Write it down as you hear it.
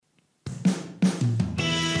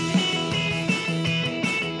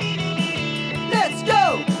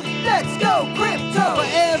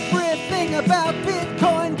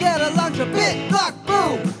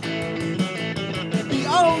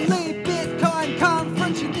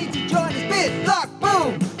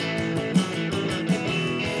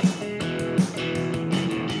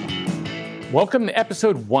Welcome to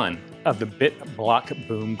episode 1 of the BitBlock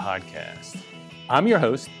Boom podcast. I'm your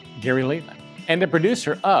host, Gary Leland, and the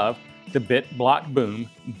producer of the BitBlock Boom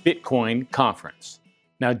Bitcoin Conference.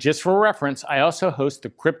 Now, just for reference, I also host the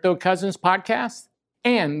Crypto Cousins podcast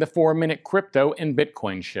and the 4-Minute Crypto and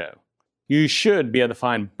Bitcoin show. You should be able to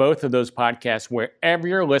find both of those podcasts wherever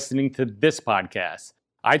you're listening to this podcast,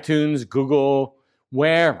 iTunes, Google,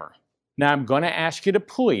 wherever. Now, I'm going to ask you to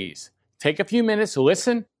please take a few minutes to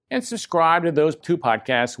listen and subscribe to those 2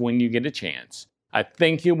 podcasts when you get a chance. I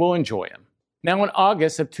think you will enjoy them. Now, in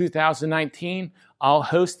August of 2019, I'll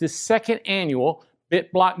host the 2nd annual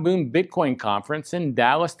BitBlock Boom Bitcoin Conference in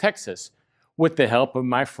Dallas, Texas, with the help of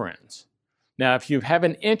my friends. Now, if you have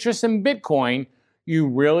an interest in Bitcoin, you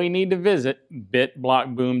really need to visit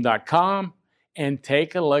bitblockboom.com and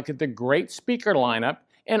take a look at the great speaker lineup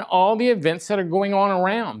and all the events that are going on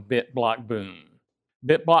around BitBlock Boom.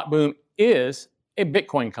 BitBlock Boom is a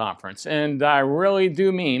Bitcoin conference, and I really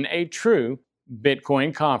do mean a true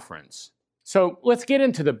Bitcoin conference. So let's get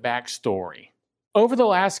into the backstory. Over the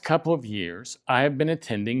last couple of years, I have been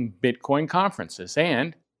attending Bitcoin conferences,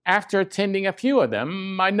 and after attending a few of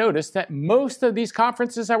them, I noticed that most of these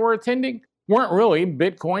conferences I were attending weren't really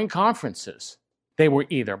Bitcoin conferences. They were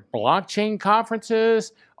either blockchain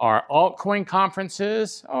conferences, or altcoin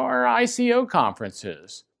conferences, or ICO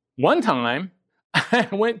conferences. One time, I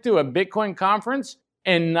went to a Bitcoin conference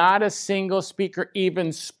and not a single speaker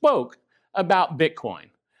even spoke about Bitcoin.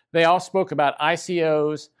 They all spoke about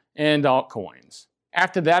ICOs and altcoins.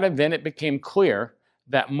 After that event, it became clear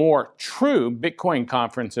that more true Bitcoin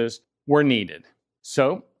conferences were needed.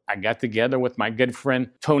 So I got together with my good friend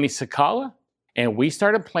Tony Sakala, and we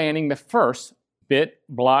started planning the first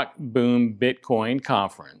BitBlock Boom Bitcoin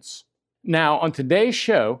conference. Now, on today's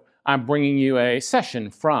show, I'm bringing you a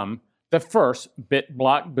session from the first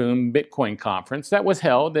BitBlock Boom Bitcoin conference that was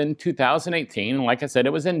held in 2018. And like I said,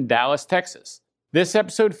 it was in Dallas, Texas. This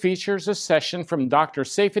episode features a session from Dr.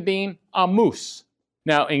 Saifedean Ammous.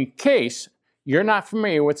 Now, in case you're not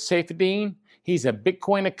familiar with Saifedean, he's a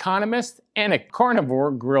Bitcoin economist and a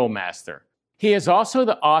carnivore grill master. He is also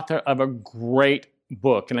the author of a great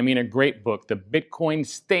book, and I mean a great book. The Bitcoin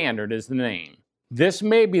Standard is the name. This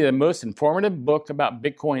may be the most informative book about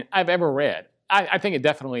Bitcoin I've ever read. I think it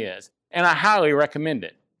definitely is, and I highly recommend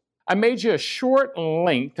it. I made you a short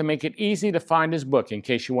link to make it easy to find his book in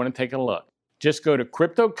case you want to take a look. Just go to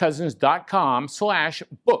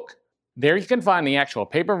cryptocousins.com/book. There you can find the actual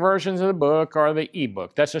paper versions of the book or the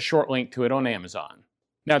ebook. That's a short link to it on Amazon.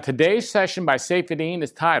 Now, today's session by Saifedean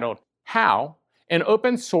is titled, How an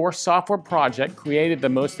Open Source Software Project Created the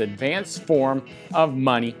Most Advanced Form of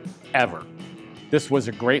Money Ever. This was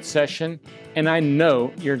a great session, and I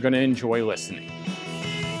know you're going to enjoy listening.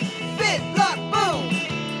 BitBlock Boom!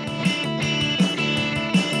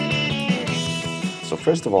 So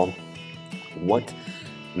first of all, what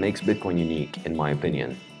makes Bitcoin unique, in my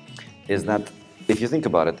opinion, is that if you think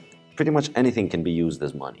about it, pretty much anything can be used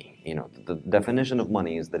as money. You know, the definition of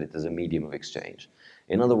money is that it is a medium of exchange.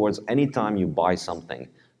 In other words, anytime you buy something,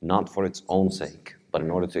 not for its own sake, but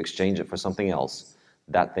in order to exchange it for something else,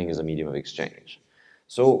 that thing is a medium of exchange.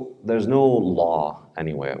 So there's no law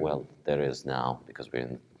anywhere. Well, there is now because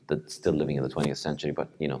we're still living in the 20th century. But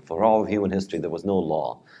for all of human history, there was no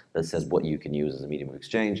law that says what you can use as a medium of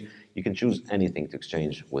exchange. You can choose anything to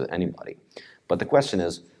exchange with anybody. But the question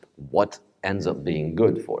is, what ends up being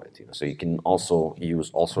good for it? So you can also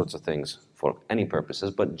use all sorts of things for any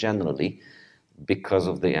purposes. But generally, because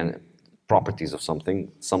of the properties of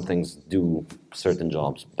something, some things do certain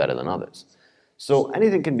jobs better than others. So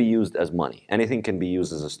anything can be used as money. Anything can be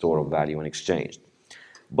used as a store of value and exchanged.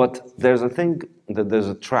 But there's a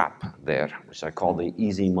trap there, which I call the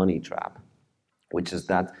easy money trap, which is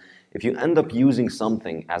that if you end up using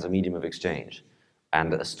something as a medium of exchange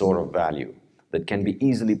and a store of value that can be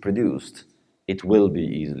easily produced, it will be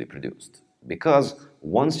easily produced. Because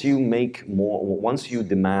once you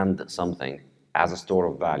demand something as a store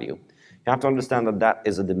of value, you have to understand that that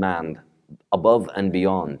is a demand above and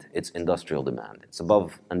beyond its industrial demand. It's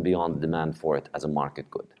above and beyond the demand for it as a market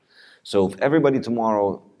good. So if everybody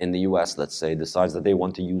tomorrow in the US, let's say, decides that they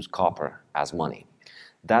want to use copper as money,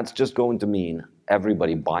 that's just going to mean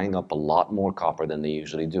everybody buying up a lot more copper than they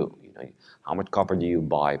usually do. How much copper do you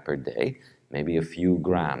buy per day? Maybe a few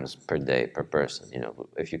grams per day per person,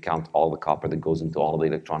 if you count all the copper that goes into all the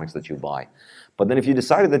electronics that you buy. But then if you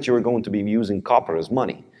decided that you were going to be using copper as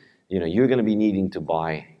money, you're going to be needing to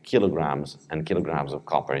buy kilograms and kilograms of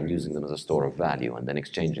copper and using them as a store of value and then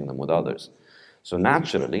exchanging them with others. So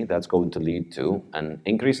naturally, that's going to lead to an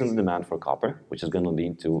increase in the demand for copper, which is going to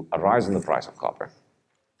lead to a rise in the price of copper.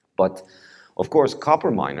 But Of course,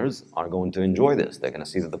 copper miners are going to enjoy this. They're going to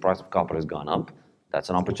see that the price of copper has gone up.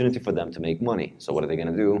 That's an opportunity for them to make money. So what are they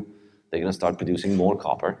going to do? They're going to start producing more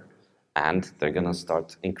copper, and they're going to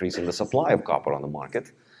start increasing the supply of copper on the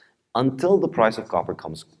market until the price of copper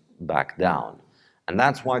comes back down. And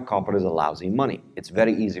that's why copper is a lousy money. It's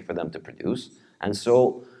very easy for them to produce. And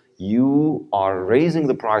so you are raising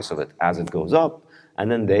the price of it as it goes up,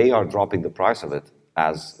 and then they are dropping the price of it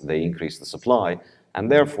as they increase the supply. And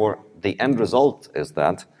therefore, the end result is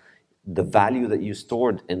that the value that you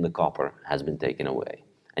stored in the copper has been taken away.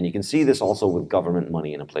 And you can see this also with government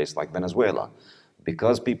money in a place like Venezuela.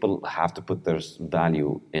 Because people have to put their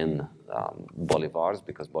value in bolivars,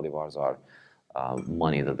 because bolivars are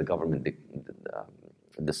money that the government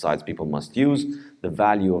decides people must use, the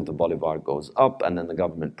value of the bolivar goes up, and then the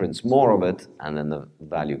government prints more of it, and then the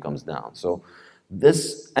value comes down. So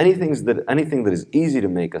anything that is easy to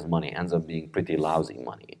make as money ends up being pretty lousy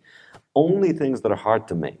money. Only things that are hard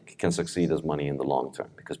to make can succeed as money in the long term,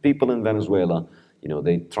 because people in Venezuela,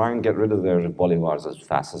 they try and get rid of their bolivars as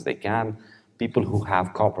fast as they can. People who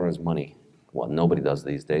have copper as money, well, nobody does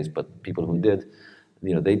these days, but people who did,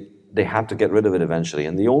 they had to get rid of it eventually.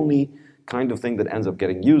 And the only kind of thing that ends up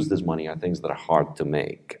getting used as money are things that are hard to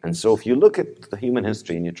make. And so if you look at the human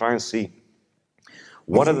history and you try and see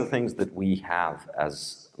what are the things that we have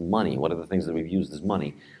as money, what are the things that we've used as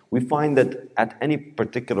money, we find that at any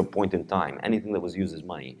particular point in time, anything that was used as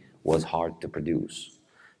money was hard to produce.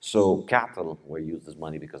 So cattle were used as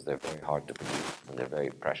money because they're very hard to produce and they're very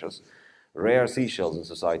precious. Rare seashells in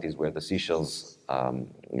societies where the seashells,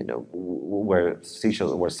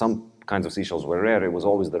 where some kinds of seashells were rare, it was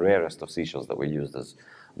always the rarest of seashells that were used as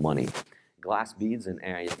money. Glass beads in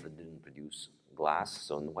areas that didn't produce glass.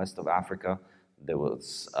 So in the west of Africa, there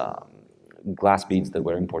was glass beads that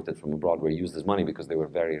were imported from abroad were used as money because they were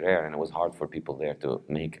very rare and it was hard for people there to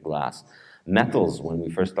make glass. Metals, when we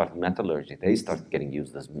first started metallurgy, they started getting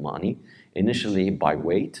used as money, initially by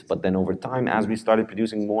weight, but then over time, as we started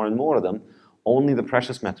producing more and more of them, only the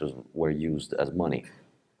precious metals were used as money.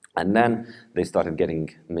 And then they started getting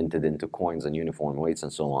minted into coins and uniform weights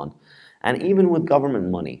and so on. And even with government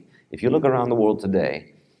money, if you look around the world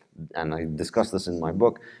today, and I discuss this in my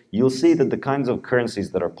book, you'll see that the kinds of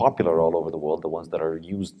currencies that are popular all over the world, the ones that are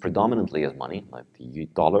used predominantly as money, like the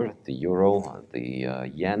dollar, the euro,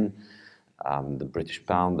 the yen, the British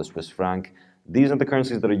pound, the Swiss franc, these are the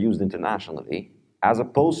currencies that are used internationally, as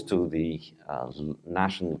opposed to the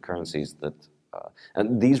national currencies that,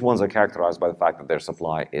 and these ones are characterized by the fact that their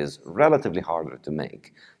supply is relatively harder to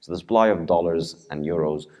make. So the supply of dollars and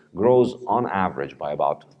euros grows on average by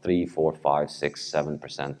about 3, 4, 5, 6,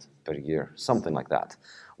 7% per year, something like that.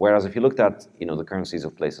 Whereas if you looked at the currencies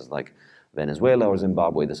of places like Venezuela or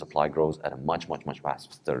Zimbabwe, the supply grows at a much, much, much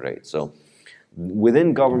faster rate. So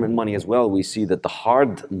within government money as well, we see that the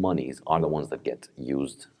hard monies are the ones that get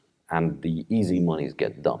used and the easy monies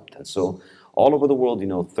get dumped. And so all over the world,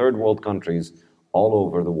 third world countries all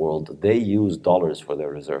over the world, they use dollars for their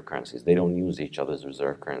reserve currencies. They don't use each other's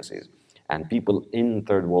reserve currencies. And people in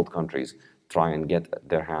third world countries try and get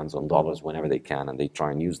their hands on dollars whenever they can, and they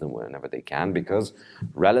try and use them whenever they can, because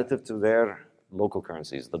relative to their local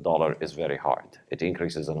currencies, the dollar is very hard. It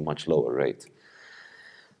increases at a much lower rate.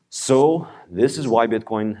 So this is why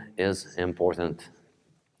Bitcoin is important,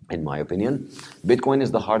 in my opinion. Bitcoin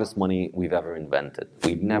is the hardest money we've ever invented.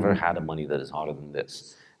 We've never had a money that is harder than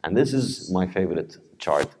this. And this is my favorite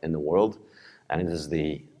chart in the world, and it is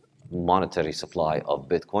the monetary supply of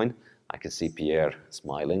Bitcoin. I can see Pierre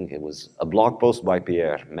smiling. It was a blog post by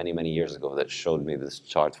Pierre many, many years ago that showed me this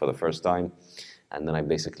chart for the first time. And then I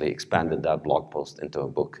basically expanded that blog post into a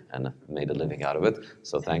book and made a living out of it.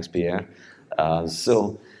 So thanks, Pierre.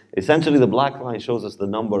 So essentially, the black line shows us the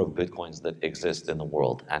number of Bitcoins that exist in the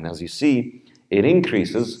world. And as you see, it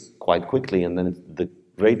increases quite quickly, and then the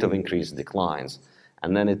rate of increase declines.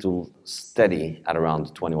 And then it will steady at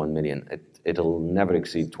around 21 million. It'll never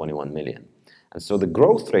exceed 21 million. And so the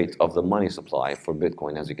growth rate of the money supply for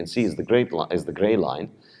Bitcoin, as you can see, is the gray line.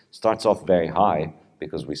 Starts off very high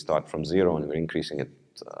because we start from zero and we're increasing it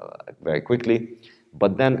very quickly.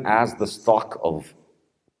 But then as the stock of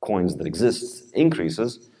coins that exists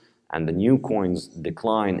increases and the new coins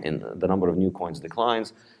decline, and the number of new coins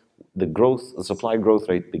declines, the supply growth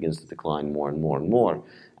rate begins to decline more and more and more.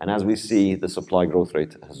 And as we see, the supply growth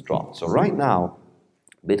rate has dropped. So right now,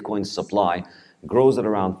 Bitcoin's supply grows at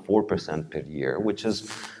around 4% per year, which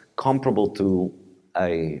is comparable to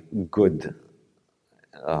a good,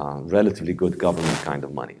 relatively good government kind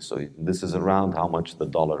of money. So this is around how much the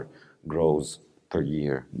dollar grows per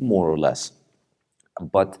year, more or less.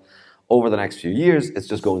 But over the next few years, it's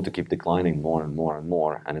just going to keep declining more and more and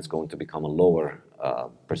more, and it's going to become a lower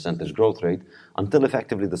percentage growth rate until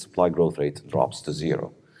effectively the supply growth rate drops to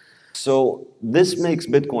zero. So this makes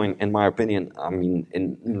Bitcoin, in my opinion, I mean,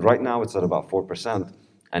 right now it's at about 4%,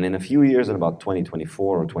 and in a few years, in about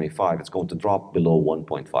 2024 or 25, it's going to drop below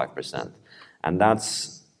 1.5%. And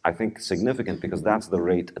that's, I think, significant because that's the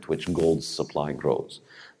rate at which gold's supply grows.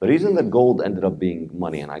 The reason that gold ended up being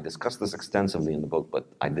money, and I discussed this extensively in the book, but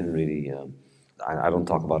I didn't really, I don't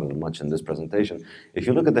talk about it much in this presentation. If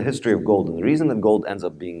you look at the history of gold, and the reason that gold ended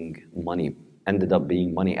up being money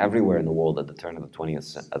everywhere in the world at the turn of the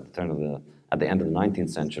 20th, at the end of the 19th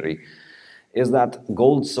century, is that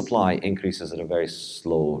gold supply increases at a very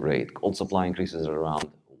slow rate. Gold supply increases at around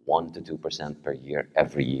 1 to 2% per year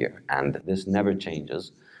every year, and this never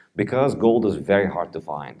changes because gold is very hard to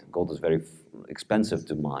find. Gold is very expensive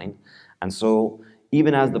to mine, and so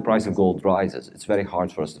even as the price of gold rises, it's very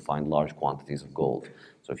hard for us to find large quantities of gold.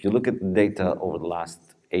 So if you look at the data over the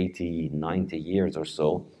last 80, 90 years or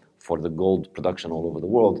so for the gold production all over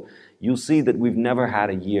the world, you'll see that we've never had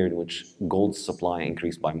a year in which gold supply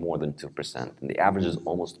increased by more than 2%, and the average is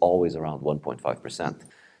almost always around 1.5%.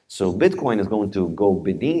 So Bitcoin is going to go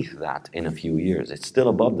beneath that in a few years. It's still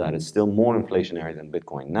above that. It's still more inflationary than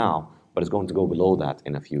Bitcoin now, but it's going to go below that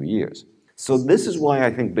in a few years. So this is why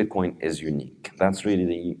I think Bitcoin is unique. That's really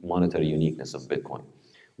the monetary uniqueness of Bitcoin.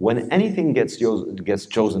 When anything gets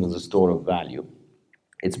chosen as a store of value,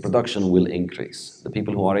 its production will increase. The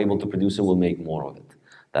people who are able to produce it will make more of it.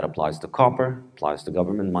 That applies to copper, applies to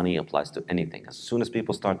government money, applies to anything. As soon as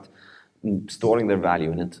people start storing their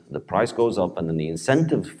value in it, the price goes up, and then the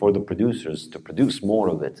incentive for the producers to produce more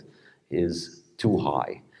of it is too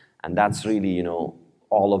high. And that's really,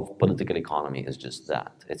 all of political economy is just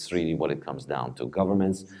that. It's really what it comes down to.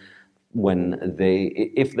 Governments,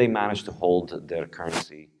 if they manage to hold their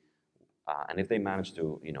currency, and if they manage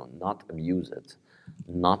to, not abuse it,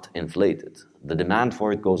 not inflate it, the demand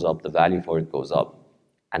for it goes up, the value for it goes up,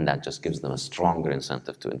 and that just gives them a stronger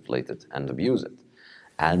incentive to inflate it and abuse it.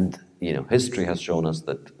 And history has shown us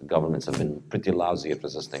that governments have been pretty lousy at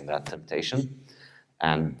resisting that temptation,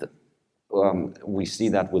 and we see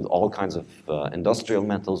that with all kinds of industrial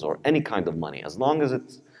metals or any kind of money. As long as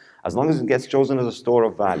it gets chosen as a store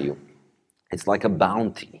of value, it's like a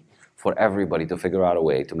bounty for everybody to figure out a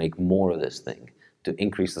way to make more of this thing, to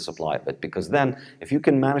increase the supply of it. Because then, if you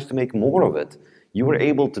can manage to make more of it, you are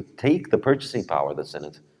able to take the purchasing power that's in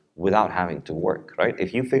it without having to work, right?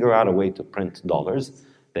 If you figure out a way to print dollars,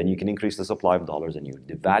 then you can increase the supply of dollars, and you're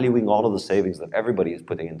devaluing all of the savings that everybody is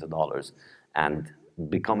putting into dollars and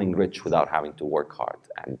becoming rich without having to work hard.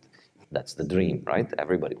 And that's the dream, right?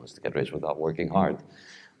 Everybody wants to get rich without working hard.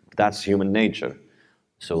 That's human nature.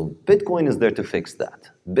 So Bitcoin is there to fix that.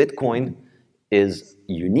 Bitcoin is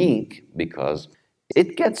unique because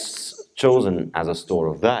it gets chosen as a store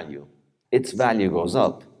of value. Its value goes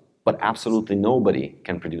up, but absolutely nobody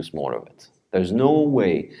can produce more of it. There's no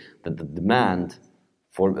way that the demand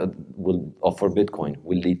for Bitcoin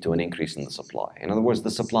will lead to an increase in the supply. In other words,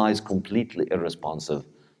 the supply is completely irresponsive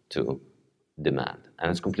to demand,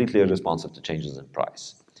 and it's completely irresponsive to changes in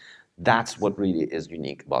price. That's what really is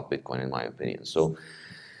unique about Bitcoin, in my opinion. So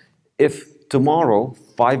if tomorrow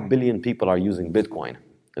 5 billion people are using Bitcoin,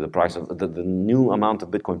 the price of the new amount of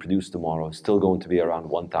Bitcoin produced tomorrow is still going to be around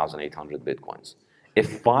 1,800 Bitcoins.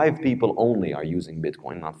 If 5 people only are using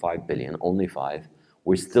Bitcoin, not 5 billion, only 5,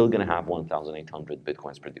 we're still going to have 1,800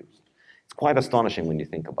 Bitcoins produced. It's quite astonishing when you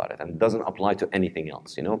think about it, and it doesn't apply to anything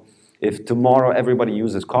else, If tomorrow everybody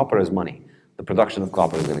uses copper as money, the production of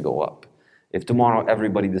copper is going to go up. If tomorrow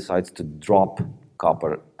everybody decides to drop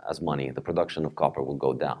copper as money, the production of copper will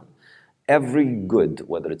go down. Every good,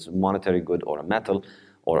 whether it's a monetary good or a metal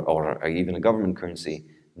or even a government currency,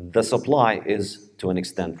 the supply is to an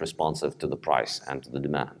extent responsive to the price and to the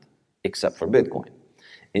demand, except for Bitcoin.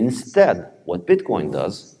 Instead, what Bitcoin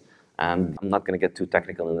does, and I'm not going to get too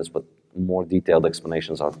technical in this, but more detailed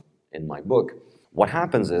explanations are in my book. What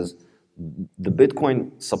happens is the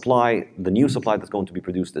Bitcoin supply, the new supply that's going to be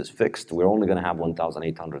produced is fixed. We're only going to have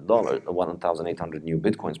 $1,800 new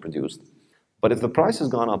Bitcoins produced. But if the price has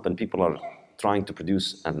gone up and people are trying to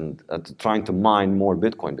produce and trying to mine more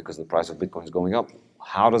Bitcoin because the price of Bitcoin is going up,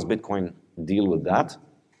 how does Bitcoin deal with that?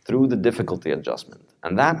 Through the difficulty adjustment.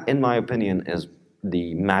 And that, in my opinion, is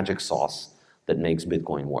the magic sauce that makes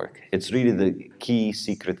Bitcoin work. It's really the key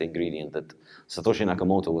secret ingredient that Satoshi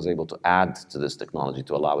Nakamoto was able to add to this technology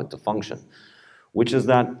to allow it to function, which is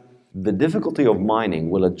that the difficulty of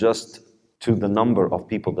mining will adjust to the number of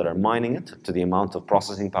people that are mining it, to the amount of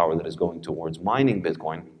processing power that is going towards mining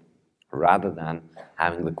Bitcoin, rather than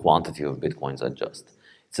having the quantity of Bitcoins adjust.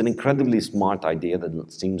 It's an incredibly smart idea that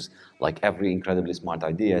seems like every incredibly smart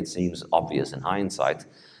idea, it seems obvious in hindsight,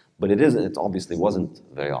 but it isn't. It obviously wasn't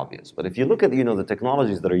very obvious. But if you look at the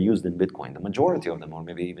technologies that are used in Bitcoin, the majority of them, or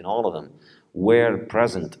maybe even all of them, were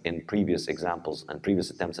present in previous examples and previous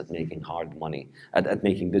attempts at making hard money, at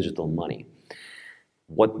making digital money.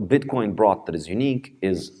 What Bitcoin brought that is unique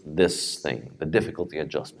is this thing, the difficulty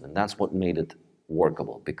adjustment. And that's what made it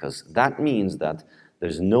workable, because that means that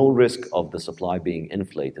there's no risk of the supply being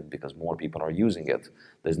inflated because more people are using it.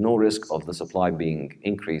 There's no risk of the supply being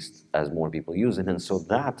increased as more people use it. And so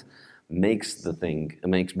that makes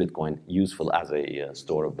Bitcoin useful as a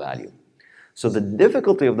store of value. So the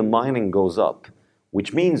difficulty of the mining goes up,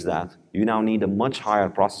 which means that you now need a much higher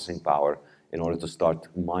processing power in order to start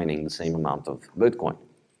mining the same amount of Bitcoin.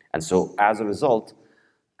 And so as a result,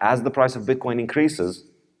 as the price of Bitcoin increases,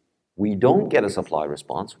 we don't get a supply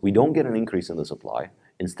response. We don't get an increase in the supply.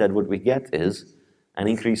 Instead, what we get is an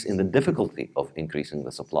increase in the difficulty of increasing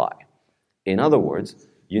the supply. In other words,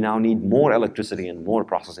 you now need more electricity and more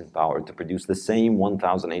processing power to produce the same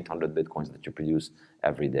 1,800 Bitcoins that you produce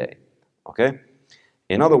every day. Okay?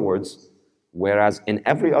 In other words, whereas in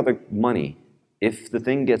every other money, if the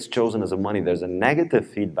thing gets chosen as a money, there's a negative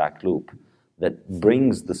feedback loop that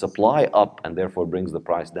brings the supply up and therefore brings the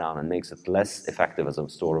price down and makes it less effective as a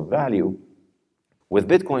store of value. With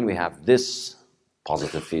Bitcoin, we have this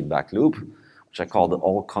positive feedback loop, which I call the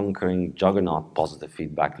all-conquering juggernaut positive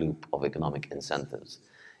feedback loop of economic incentives.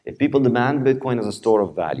 If people demand Bitcoin as a store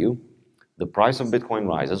of value, the price of Bitcoin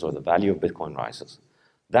rises, or the value of Bitcoin rises.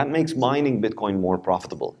 That makes mining Bitcoin more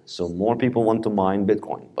profitable. So more people want to mine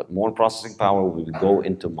Bitcoin, but more processing power will go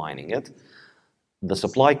into mining it. The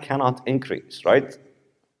supply cannot increase, right?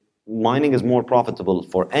 Mining is more profitable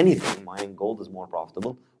for anything. Mining gold is more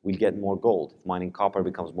profitable, we'll get more gold. If mining copper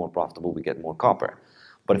becomes more profitable, we get more copper.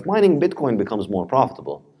 But if mining Bitcoin becomes more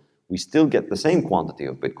profitable, we still get the same quantity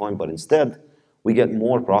of Bitcoin, but instead, we get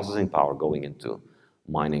more processing power going into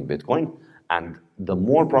mining Bitcoin. And the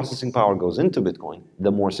more processing power goes into Bitcoin,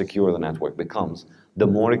 the more secure the network becomes, the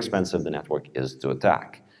more expensive the network is to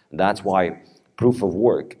attack. That's why proof of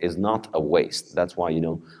work is not a waste. That's why,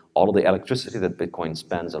 all of the electricity that Bitcoin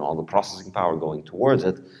spends and all the processing power going towards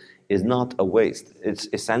it is not a waste. It's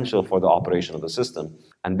essential for the operation of the system,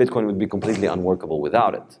 and Bitcoin would be completely unworkable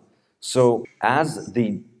without it. So as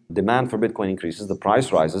the demand for Bitcoin increases, the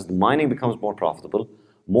price rises, the mining becomes more profitable,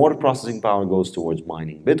 more processing power goes towards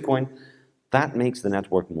mining Bitcoin. That makes the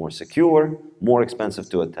network more secure, more expensive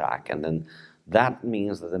to attack, and then that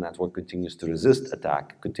means that the network continues to resist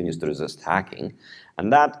attack, continues to resist hacking,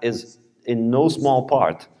 and that is, in no small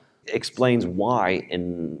part, explains why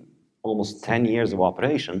in almost 10 years of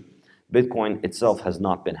operation, Bitcoin itself has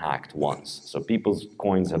not been hacked once. So people's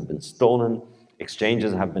coins have been stolen,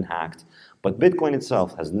 exchanges have been hacked, but Bitcoin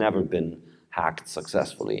itself has never been hacked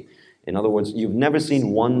successfully. In other words, you've never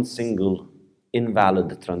seen one single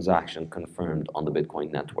invalid transaction confirmed on the Bitcoin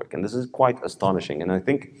network. And this is quite astonishing. And I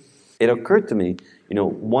think it occurred to me,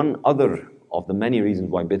 one other of the many reasons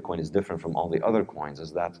why Bitcoin is different from all the other coins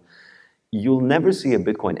is that you'll never see a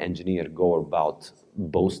Bitcoin engineer go about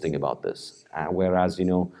boasting about this. Whereas,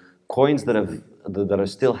 coins that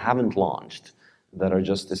still haven't launched, that are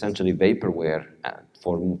just essentially vaporware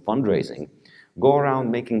for fundraising, go around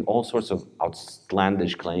making all sorts of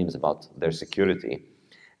outlandish claims about their security.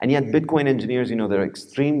 And yet Bitcoin engineers, they're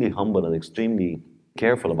extremely humble and extremely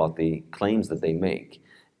careful about the claims that they make.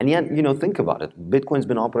 And yet, think about it. Bitcoin's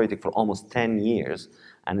been operating for almost 10 years,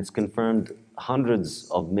 and it's confirmed hundreds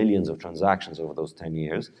of millions of transactions over those 10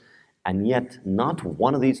 years. And yet, not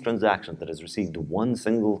one of these transactions that has received one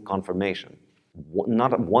single confirmation,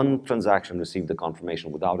 not one transaction received a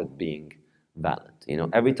confirmation without it being valid.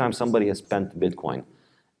 Every time somebody has spent Bitcoin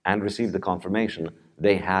and received the confirmation,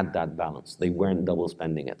 they had that balance. They weren't double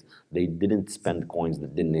spending it. They didn't spend coins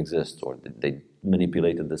that didn't exist, or they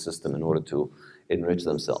manipulated the system in order to enrich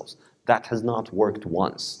themselves. That has not worked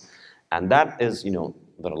once. And that is, there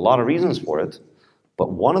are a lot of reasons for it,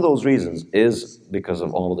 but one of those reasons is because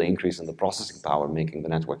of all of the increase in the processing power, making the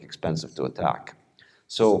network expensive to attack.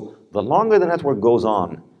 So the longer the network goes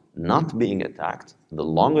on not being attacked, the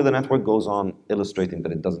longer the network goes on illustrating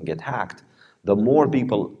that it doesn't get hacked, the more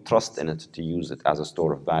people trust in it to use it as a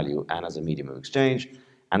store of value and as a medium of exchange,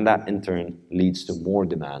 and that in turn leads to more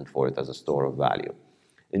demand for it as a store of value.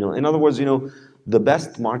 In other words, the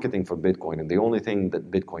best marketing for Bitcoin, and the only thing that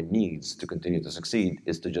Bitcoin needs to continue to succeed,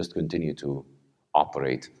 is to just continue to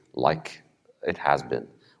operate like it has been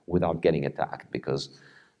without getting attacked. Because,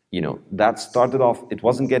 that started off, it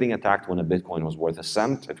wasn't getting attacked when a Bitcoin was worth a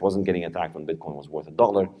cent. It wasn't getting attacked when Bitcoin was worth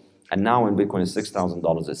 $1. And now when Bitcoin is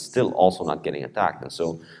 $6,000, it's still also not getting attacked. And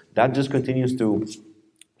so that just continues to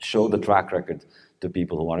show the track record to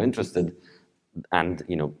people who are interested, and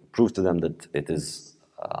prove to them that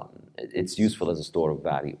it's useful as a store of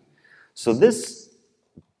value. So this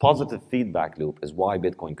positive feedback loop is why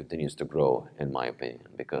Bitcoin continues to grow, in my opinion,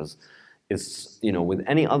 because it's, with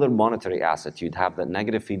any other monetary asset, you'd have that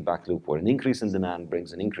negative feedback loop where an increase in demand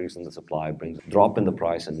brings an increase in the supply, brings a drop in the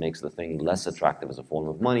price, and makes the thing less attractive as a form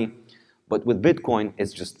of money. But with Bitcoin,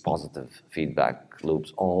 it's just positive feedback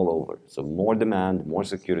loops all over. So more demand, more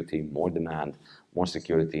security, more demand, more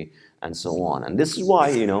security, and so on. And this is why,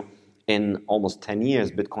 in almost 10 years,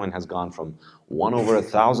 Bitcoin has gone from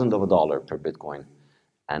 $1/1,000 per Bitcoin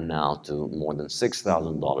and now to more than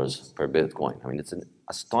 $6,000 per Bitcoin. I mean, it's an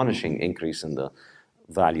astonishing increase in the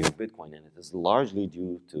value of Bitcoin, and it is largely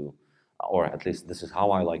due to, or at least this is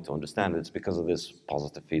how I like to understand it, it's because of this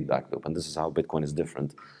positive feedback loop, and this is how Bitcoin is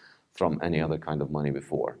different from any other kind of money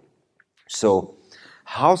before. So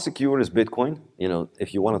how secure is Bitcoin?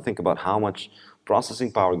 If you want to think about how much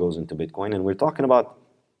processing power goes into Bitcoin, and we're talking about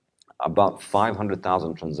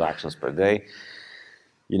 500,000 transactions per day.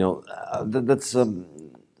 That's a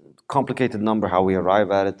complicated number how we arrive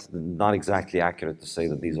at it. Not exactly accurate to say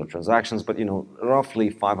that these are transactions, but roughly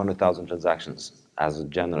 500,000 transactions as a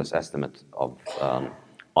generous estimate of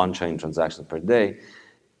on-chain transactions per day.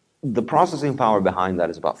 The processing power behind that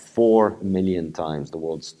is about 4 million times the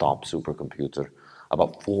world's top supercomputer,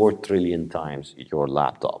 about 4 trillion times your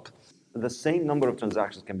laptop. The same number of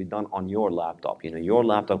transactions can be done on your laptop. Your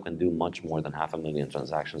laptop can do much more than 500,000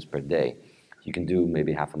 transactions per day. You can do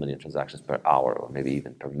maybe 500,000 transactions per hour, or maybe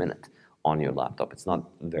even per minute on your laptop. It's not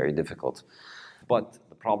very difficult. But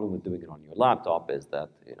the problem with doing it on your laptop is that,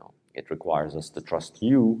 it requires us to trust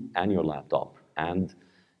you and your laptop, and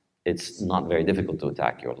it's not very difficult to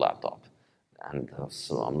attack your laptop. And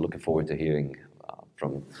so I'm looking forward to hearing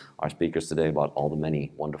from our speakers today about all the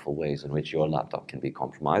many wonderful ways in which your laptop can be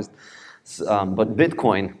compromised. But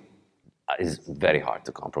Bitcoin is very hard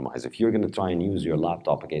to compromise. If you're going to try and use your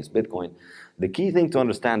laptop against Bitcoin, the key thing to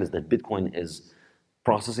understand is that Bitcoin is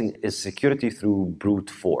security through brute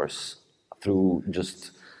force, through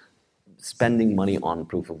just spending money on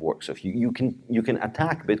proof of work. So if you can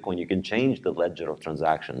attack Bitcoin, you can change the ledger of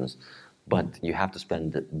transactions, but you have to spend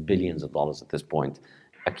billions of dollars at this point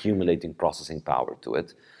accumulating processing power to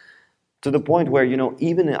it, to the point where,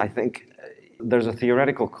 even I think there's a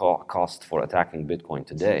theoretical cost for attacking Bitcoin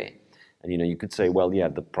today. And you could say, well, yeah,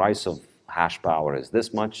 the price of hash power is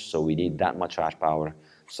this much, so we need that much hash power.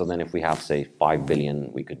 So then if we have, say, 5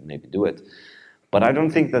 billion, we could maybe do it. But I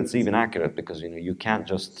don't think that's even accurate, because you can't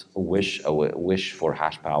just wish for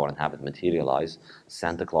hash power and have it materialize.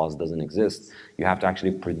 Santa Claus doesn't exist. You have to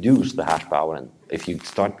actually produce the hash power, and if you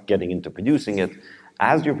start getting into producing it,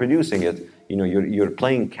 as you're producing it, you're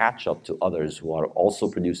playing catch up to others who are also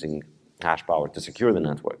producing hash power to secure the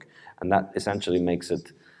network, and that essentially makes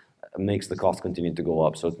the cost continue to go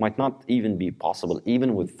up. So it might not even be possible,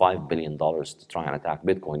 even with $5 billion to try and attack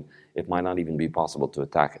Bitcoin, it might not even be possible to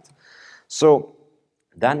attack it. So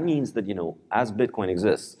that means that, as Bitcoin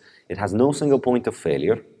exists, it has no single point of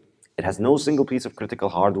failure. It has no single piece of critical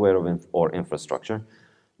hardware or infrastructure,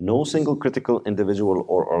 no single critical individual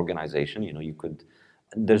or organization.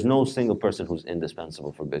 There's no single person who's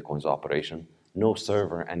indispensable for Bitcoin's operation, no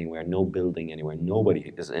server anywhere, no building anywhere,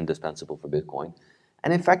 nobody is indispensable for Bitcoin.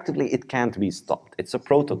 And effectively, it can't be stopped. It's a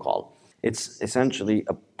protocol. It's essentially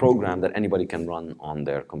a program that anybody can run on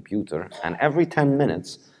their computer, and every 10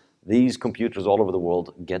 minutes, these computers all over the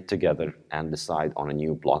world get together and decide on a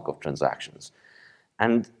new block of transactions.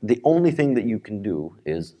 And the only thing that you can do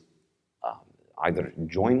is either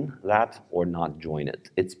join that or not join it.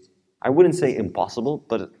 I wouldn't say impossible,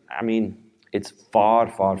 but it's far,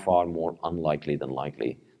 far, far more unlikely than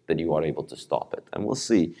likely that you are able to stop it. And we'll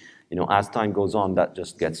see, as time goes on, that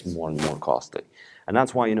just gets more and more costly. And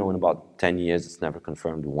that's why, in about 10 years, it's never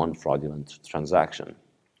confirmed one fraudulent transaction.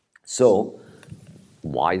 So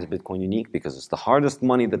why is Bitcoin unique? Because it's the hardest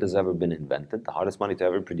money that has ever been invented, the hardest money to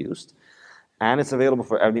ever produced, and it's available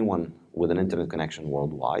for everyone with an internet connection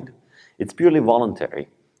worldwide. It's purely voluntary.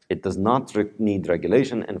 It does not need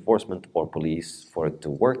regulation, enforcement, or police for it to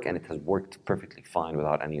work, and it has worked perfectly fine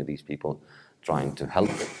without any of these people trying to help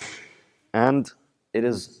it. And it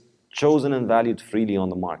is chosen and valued freely on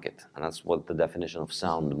the market, and that's what the definition of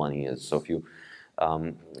sound money is. So if you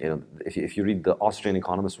read the Austrian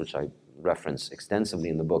economists, which I reference extensively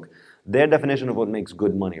in the book, their definition of what makes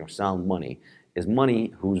good money or sound money is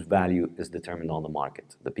money whose value is determined on the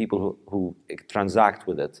market. The people who transact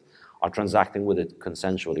with it are transacting with it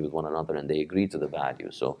consensually with one another, and they agree to the value.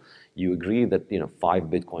 So you agree that 5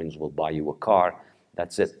 Bitcoins will buy you a car.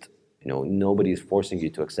 That's it. Nobody is forcing you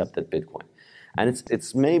to accept that Bitcoin. And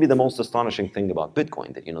it's maybe the most astonishing thing about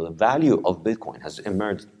Bitcoin, that the value of Bitcoin has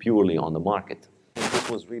emerged purely on the market. And this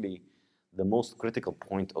was really the most critical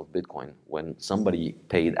point of Bitcoin when somebody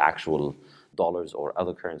paid actual dollars or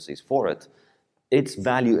other currencies for it. Its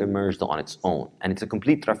value emerged on its own, and it's a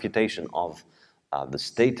complete refutation of the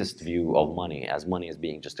statist view of money as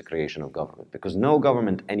being just a creation of government, because no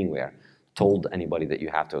government anywhere told anybody that you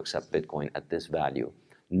have to accept Bitcoin at this value.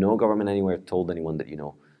 No government anywhere told anyone that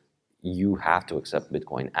you have to accept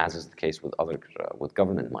Bitcoin, as is the case with with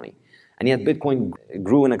government money. And yet Bitcoin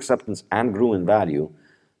grew in acceptance and grew in value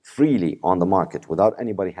freely on the market without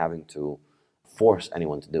anybody having to force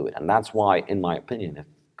anyone to do it. And that's why, in my opinion, it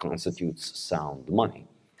constitutes sound money.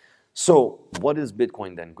 So what is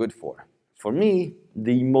Bitcoin then good for? For me,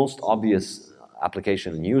 the most obvious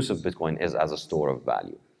application and use of Bitcoin is as a store of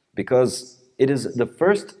value, because it is the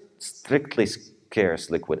first strictly scarce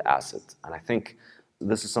liquid asset. And I think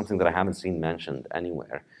this is something that I haven't seen mentioned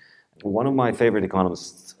anywhere. One of my favorite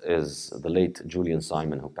economists is the late Julian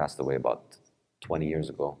Simon, who passed away about 20 years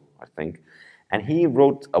ago, I think. And he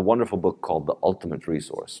wrote a wonderful book called The Ultimate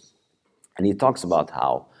Resource. And he talks about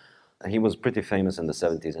how he was pretty famous in the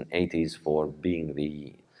 70s and 80s for being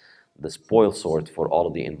the spoil sort for all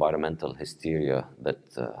of the environmental hysteria that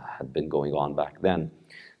had been going on back then.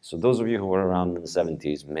 So those of you who were around in the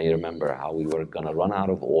 70s may remember how we were going to run out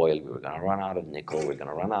of oil, we were going to run out of nickel, we're going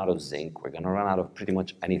to run out of zinc, we're going to run out of pretty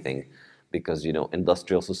much anything, because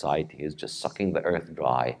industrial society is just sucking the earth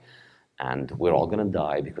dry, and we're all going to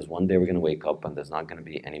die because one day we're going to wake up and there's not going to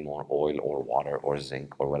be any more oil or water or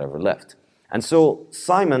zinc or whatever left. And so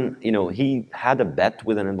Simon, he had a bet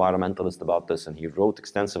with an environmentalist about this, and he wrote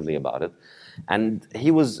extensively about it. And he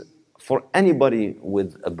was, for anybody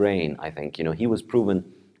with a brain, I think, he was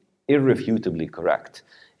proven irrefutably correct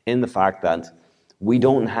in the fact that we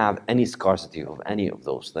don't have any scarcity of any of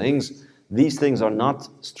those things. These things are not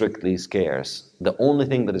strictly scarce. The only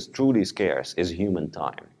thing that is truly scarce is human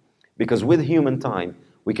time. Because with human time,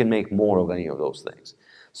 we can make more of any of those things.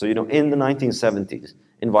 So, in the 1970s,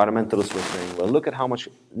 environmentalists were saying, well, look at how much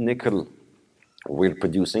nickel we're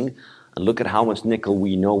producing, and look at how much nickel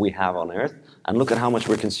we know we have on Earth, and look at how much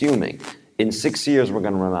we're consuming. In 6 years, we're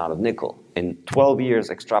going to run out of nickel. In 12 years,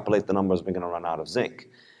 extrapolate the numbers, we're going to run out of zinc.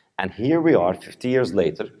 And here we are, 50 years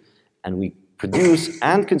later, and we produce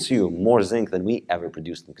and consume more zinc than we ever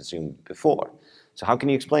produced and consumed before. So how can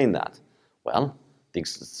you explain that? Well, the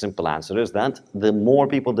simple answer is that the more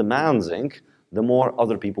people demand zinc, the more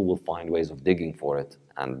other people will find ways of digging for it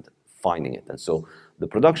and finding it. And so the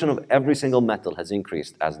production of every single metal has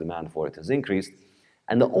increased as demand for it has increased.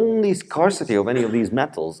 And the only scarcity of any of these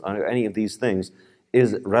metals or any of these things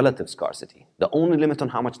is relative scarcity. The only limit on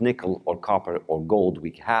how much nickel or copper or gold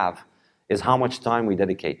we have is how much time we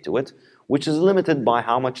dedicate to it, which is limited by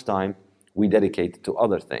how much time we dedicate to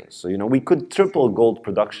other things. So, we could triple gold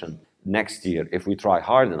production next year if we try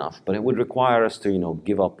hard enough, but it would require us to,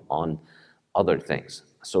 give up on other things.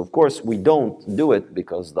 So, of course, we don't do it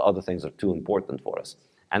because the other things are too important for us.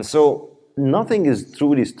 And so nothing is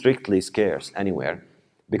truly strictly scarce anywhere,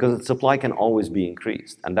 because its supply can always be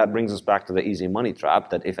increased. And that brings us back to the easy money trap,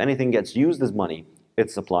 that if anything gets used as money,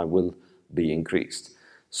 its supply will be increased.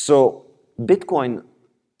 So Bitcoin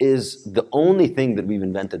is the only thing that we've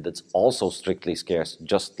invented that's also strictly scarce,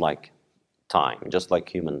 just like time, just like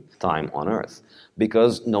human time on Earth.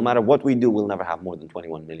 Because no matter what we do, we'll never have more than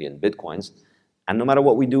 21 million Bitcoins. And no matter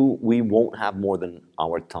what we do, we won't have more than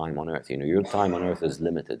our time on Earth. Your time on Earth is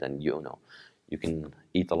limited, and you can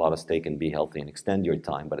eat a lot of steak and be healthy and extend your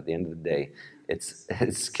time, but at the end of the day, it's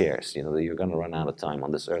scarce. You're going to run out of time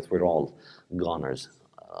on this earth. We're all goners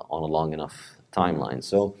on a long enough timeline.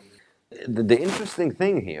 So the interesting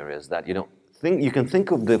thing here is that you can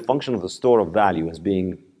think of the function of the store of value as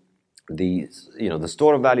being the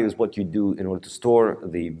store of value is what you do in order to store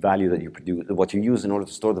the value that you produce, what you use in order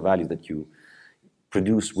to store the value that you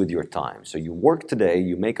produce with your time. So you work today,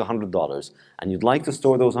 you make $100, and you'd like to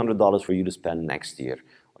store those $100 for you to spend next year,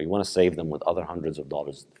 or you want to save them with other hundreds of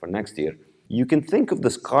dollars for next year. You can think of the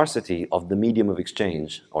scarcity of the medium of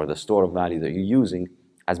exchange, or the store of value that you're using,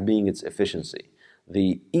 as being its efficiency.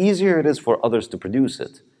 The easier it is for others to produce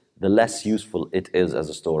it, the less useful it is as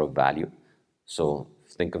a store of value. So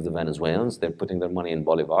think of the Venezuelans, they're putting their money in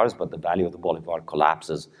bolivars, but the value of the bolivar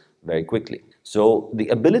collapses very quickly. So the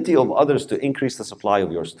ability of others to increase the supply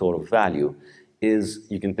of your store of value is,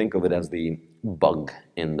 you can think of it as the bug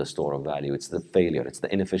in the store of value. It's the failure. It's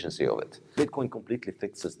the inefficiency of it. Bitcoin completely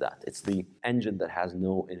fixes that. It's the engine that has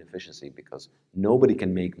no inefficiency because nobody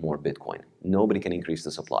can make more Bitcoin. Nobody can increase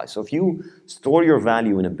the supply. So if you store your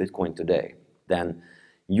value in a Bitcoin today, then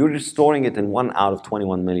you're storing it in 1 out of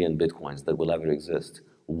 21 million Bitcoins that will ever exist.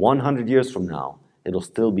 100 years from now, it'll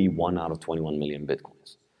still be 1 out of 21 million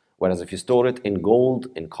Bitcoins. Whereas if you store it in gold,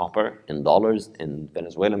 in copper, in dollars, in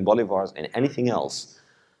Venezuelan bolivars, in anything else,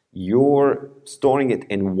 you're storing it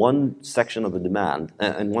in one section of the demand,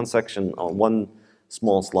 in one section, or one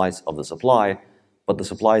small slice of the supply, but the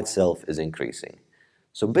supply itself is increasing.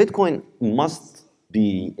 So Bitcoin must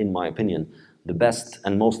be, in my opinion, the best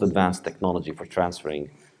and most advanced technology for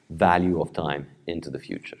transferring value of time into the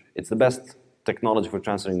future. It's the best technology for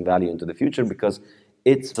transferring value into the future because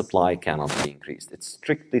its supply cannot be increased. It's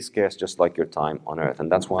strictly scarce, just like your time on Earth,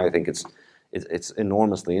 and that's why I think it's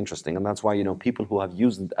enormously interesting, and that's why people who have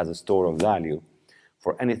used it as a store of value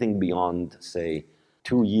for anything beyond, say,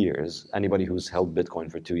 2 years, anybody who's held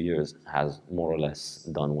Bitcoin for 2 years has more or less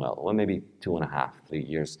done well, or maybe 2.5, 3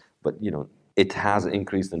 years, but it has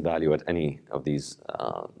increased in value at any of these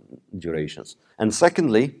durations. And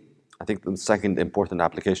secondly, I think the second important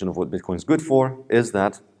application of what Bitcoin is good for is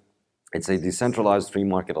that it's a decentralized free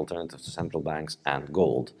market alternative to central banks and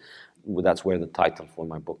gold. That's where the title for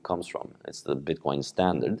my book comes from. It's the Bitcoin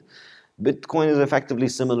Standard. Bitcoin is effectively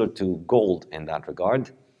similar to gold in that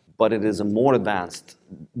regard, but it is a more advanced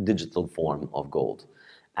digital form of gold.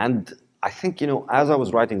 And I think, as I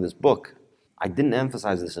was writing this book, I didn't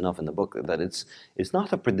emphasize this enough in the book, that it's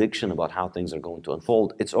not a prediction about how things are going to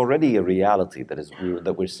unfold. It's already a reality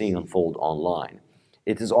that we're seeing unfold online.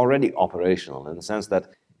 It is already operational in the sense that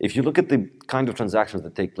if you look at the kind of transactions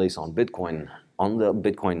that take place on Bitcoin, on the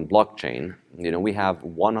Bitcoin blockchain, we have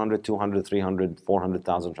 100, 200, 300,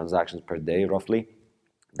 400,000 transactions per day, roughly.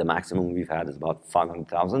 The maximum we've had is about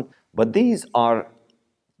 500,000. But these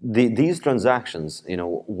transactions,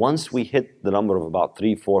 once we hit the number of about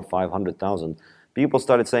 3, 4, 500,000, people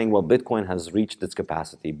started saying, well, Bitcoin has reached its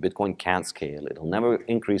capacity. Bitcoin can't scale. It'll never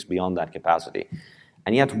increase beyond that capacity.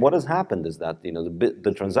 And yet what has happened is that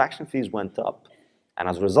the transaction fees went up. And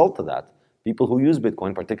as a result of that, people who use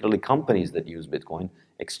Bitcoin, particularly companies that use Bitcoin,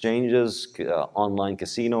 exchanges, online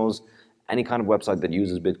casinos, any kind of website that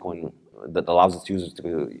uses Bitcoin, that allows its users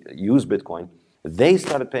to use Bitcoin, they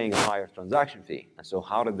started paying a higher transaction fee. And so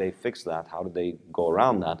how did they fix that? How did they go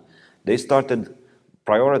around that? They started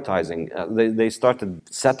prioritizing, they started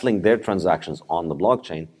settling their transactions on the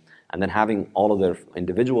blockchain and then having all of their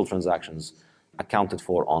individual transactions accounted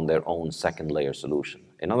for on their own second layer solution.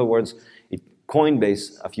 In other words,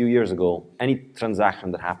 Coinbase, a few years ago, any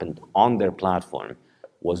transaction that happened on their platform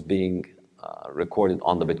was being recorded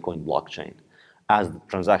on the Bitcoin blockchain. As the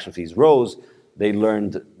transaction fees rose, they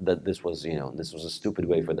learned that this was a stupid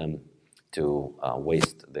way for them to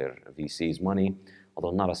waste their VC's money,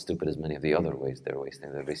 although not as stupid as many of the other ways they're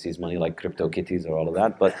wasting their VC's money, like CryptoKitties or all of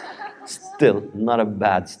that, but still not a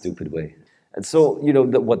bad, stupid way. And so,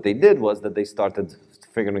 what they did was that they started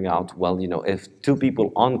figuring out, well, if two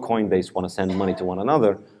people on Coinbase want to send money to one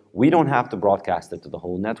another, we don't have to broadcast it to the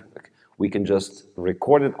whole network. We can just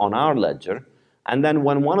record it on our ledger, and then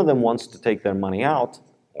when one of them wants to take their money out,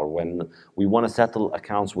 or when we want to settle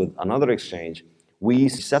accounts with another exchange, we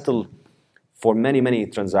settle for many, many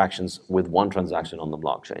transactions with one transaction on the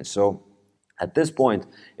blockchain. So at this point,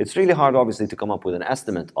 it's really hard, obviously, to come up with an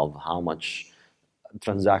estimate of how much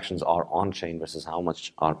transactions are on-chain versus how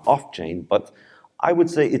much are off-chain, but I would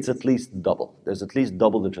say it's at least double. There's at least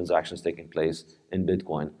double the transactions taking place in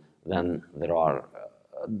Bitcoin than there are,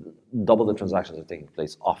 double the transactions are taking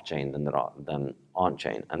place off-chain than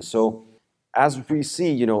on-chain. And so, as we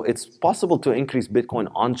see, it's possible to increase Bitcoin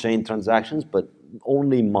on-chain transactions, but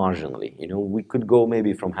only marginally. We could go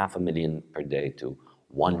maybe from 500,000 per day to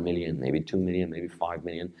 1 million, maybe 2 million, maybe 5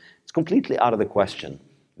 million. It's completely out of the question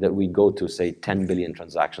that we go to, say, 10 billion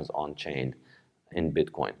transactions on-chain in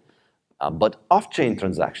Bitcoin. But off-chain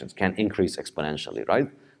transactions can increase exponentially, right?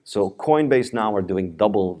 So Coinbase now are doing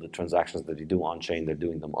double the transactions that they do on-chain, they're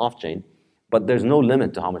doing them off-chain, but there's no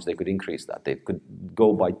limit to how much they could increase that. They could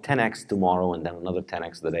go by 10x tomorrow, and then another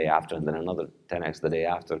 10x the day after, and then another 10x the day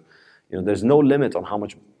after. There's no limit on how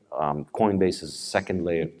much Coinbase's second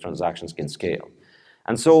layer transactions can scale.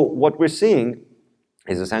 And so what we're seeing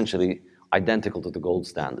is essentially identical to the gold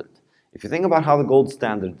standard. If you think about how the gold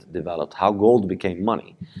standard developed, how gold became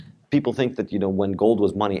money, people think that, when gold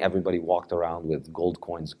was money, everybody walked around with gold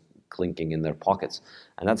coins clinking in their pockets.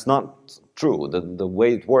 And that's not true. The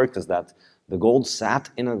way it worked is that the gold sat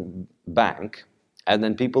in a bank, and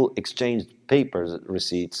then people exchanged papers,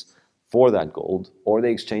 receipts, for that gold, or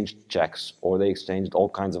they exchanged checks, or they exchanged all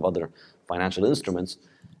kinds of other financial instruments.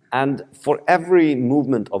 And for every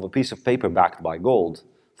movement of a piece of paper backed by gold,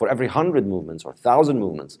 for every 100 movements or 1,000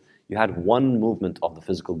 movements, you had one movement of the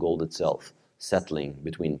physical gold itself settling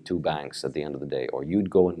between two banks at the end of the day. Or you'd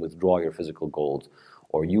go and withdraw your physical gold,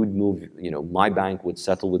 or you'd move, my bank would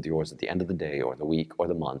settle with yours at the end of the day or the week or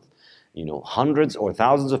the month. Hundreds or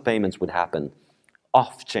thousands of payments would happen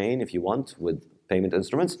off-chain, if you want, with payment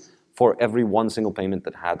instruments for every one single payment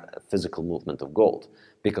that had a physical movement of gold.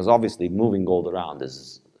 Because obviously moving gold around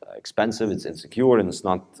is expensive, it's insecure, and it's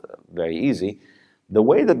not very easy. The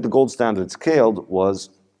way that the gold standard scaled was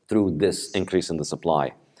through this increase in the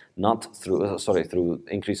supply, not through, through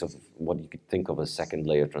increase of what you could think of as second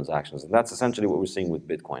layer transactions. And that's essentially what we're seeing with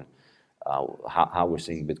Bitcoin, how we're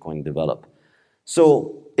seeing Bitcoin develop.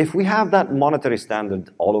 So if we have that monetary standard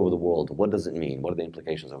all over the world, what does it mean? What are the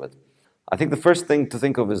implications of it? I think the first thing to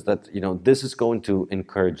think of is that this is going to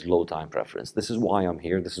encourage low time preference. This is why I'm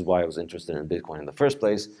here. This is why I was interested in Bitcoin in the first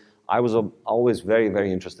place. I was always very,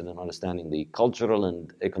 very interested in understanding the cultural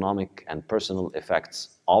and economic and personal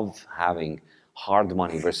effects of having hard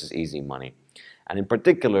money versus easy money. And in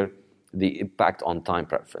particular, the impact on time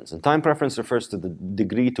preference. And time preference refers to the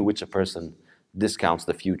degree to which a person discounts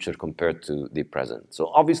the future compared to the present. So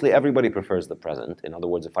obviously everybody prefers the present. In other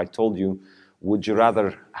words, if I told you, would you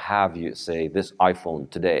rather have, say, this iPhone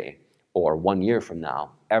today or 1 year from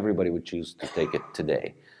now, everybody would choose to take it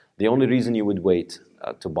today. The only reason you would wait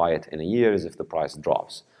to buy it in a year is if the price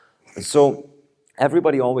drops. And so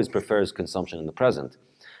everybody always prefers consumption in the present.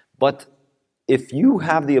 But if you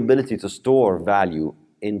have the ability to store value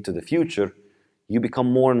into the future, you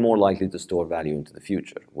become more and more likely to store value into the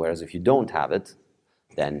future. Whereas if you don't have it,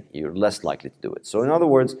 then you're less likely to do it. So in other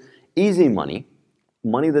words, easy money,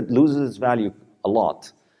 money that loses its value a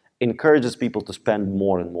lot, encourages people to spend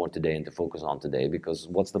more and more today and to focus on today, because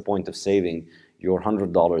what's the point of saving your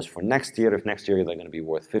 $100 for next year if next year they're going to be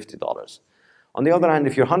worth $50? On the other hand,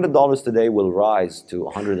 if your $100 today will rise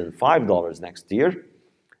to $105 next year,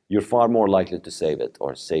 you're far more likely to save it,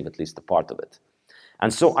 or save at least a part of it.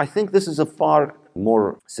 And so I think this is a far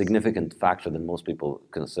more significant factor than most people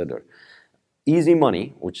consider. Easy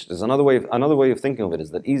money, which is another way of thinking of it,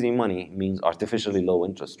 is that easy money means artificially low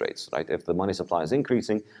interest rates, right? If the money supply is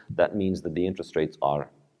increasing, that means that the interest rates are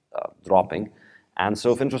dropping. And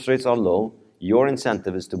so if interest rates are low, your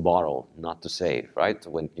incentive is to borrow, not to save, right?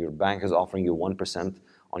 When your bank is offering you 1%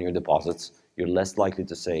 on your deposits, you're less likely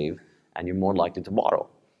to save and you're more likely to borrow.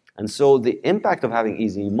 And so the impact of having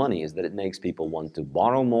easy money is that it makes people want to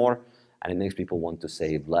borrow more and it makes people want to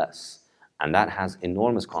save less. And that has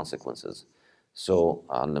enormous consequences. So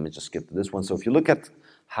let me just skip to this one. So if you look at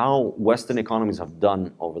how Western economies have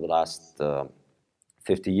done over the last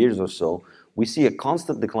 50 years or so, we see a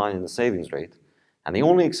constant decline in the savings rate. And the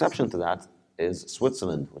only exception to that is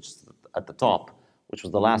Switzerland, which is at the top, which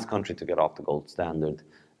was the last country to get off the gold standard,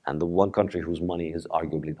 and the one country whose money is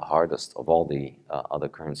arguably the hardest of all the other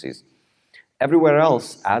currencies. Everywhere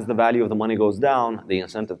else, as the value of the money goes down, the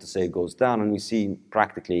incentive to save goes down, and we see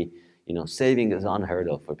practically, saving is unheard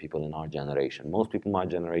of for people in our generation. Most people in my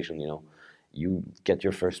generation, you get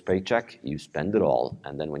your first paycheck, you spend it all,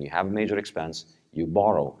 and then when you have a major expense, you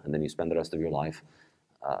borrow, and then you spend the rest of your life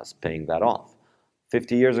paying that off.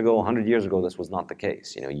 50 years ago, 100 years ago, this was not the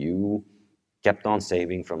case. You kept on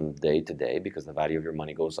saving from day to day because the value of your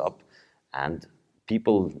money goes up, and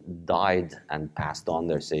people died and passed on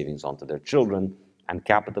their savings onto their children, and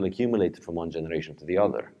capital accumulated from one generation to the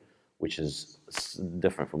other, which is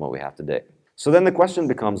different from what we have today. So then the question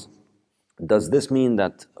becomes, does this mean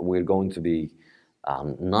that we're going to be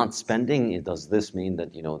not spending? Does this mean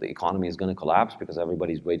that the economy is going to collapse because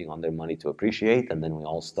everybody's waiting on their money to appreciate and then we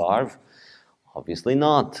all starve? Obviously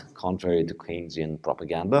not, contrary to Keynesian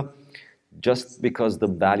propaganda. Just because the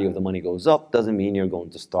value of the money goes up doesn't mean you're going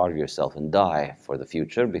to starve yourself and die for the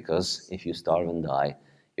future, because if you starve and die,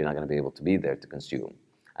 you're not going to be able to be there to consume.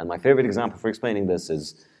 And my favorite example for explaining this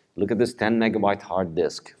is, look at this 10 megabyte hard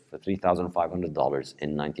disk for $3,500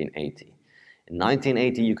 in 1980. In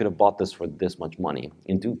 1980, you could have bought this for this much money.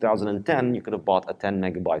 In 2010, you could have bought a 10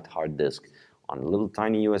 megabyte hard disk on a little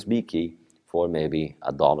tiny USB key for maybe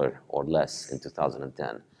 $1 or less in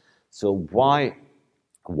 2010. So why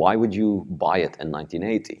would you buy it in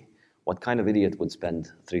 1980? What kind of idiot would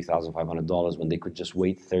spend $3,500 when they could just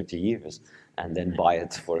wait 30 years and then buy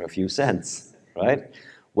it for a few cents, right?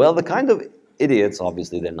 Well, the kind of idiots,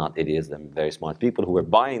 obviously they're not idiots, they're very smart people, who were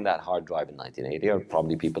buying that hard drive in 1980 are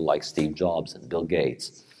probably people like Steve Jobs and Bill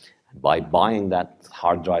Gates. By buying that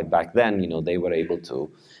hard drive back then, they were able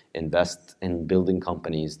to invest in building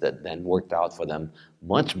companies that then worked out for them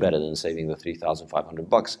much better than saving the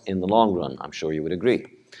 $3,500 in the long run. I'm sure you would agree.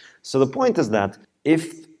 So the point is that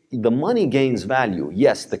if the money gains value,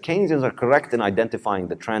 yes, the Keynesians are correct in identifying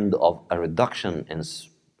the trend of a reduction in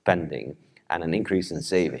spending and an increase in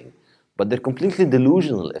saving. But they're completely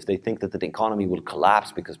delusional if they think that the economy will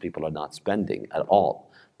collapse because people are not spending at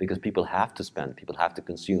all. Because people have to spend, people have to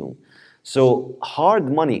consume. So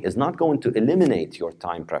hard money is not going to eliminate your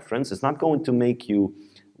time preference. It's not going to make you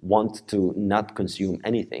want to not consume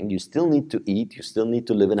anything. You still need to eat, you still need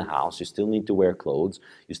to live in a house, you still need to wear clothes,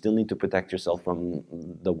 you still need to protect yourself from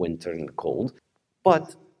the winter and the cold.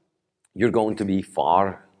 But you're going to be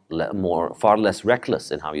far less reckless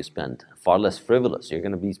in how you spend, far less frivolous. You're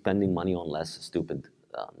going to be spending money on less stupid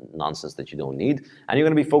nonsense that you don't need, and you're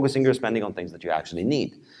going to be focusing your spending on things that you actually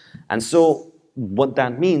need. And so what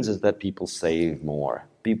that means is that people save more.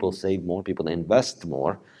 People save more, people invest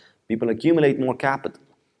more, people accumulate more capital.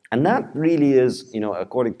 And that really is,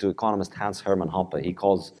 according to economist Hans Hermann Hoppe, he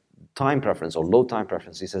calls time preference or low time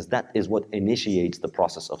preference, he says that is what initiates the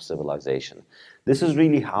process of civilization. This is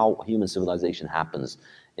really how human civilization happens.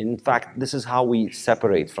 In fact, this is how we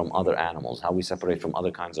separate from other animals, how we separate from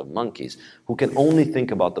other kinds of monkeys who can only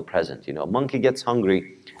think about the present. A monkey gets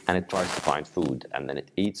hungry and it tries to find food, and then it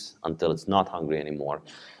eats until it's not hungry anymore,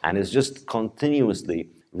 and is just continuously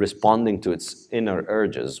responding to its inner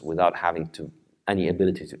urges without having any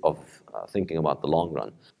ability of thinking about the long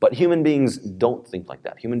run. But human beings don't think like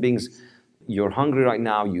that. Human beings, you're hungry right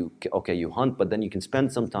now, you hunt, but then you can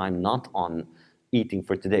spend some time not on eating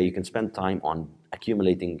for today. You can spend time on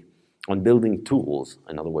accumulating, on building tools,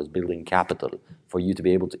 in other words, building capital for you to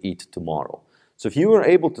be able to eat tomorrow. So if you were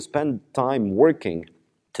able to spend time working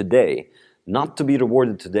today, not to be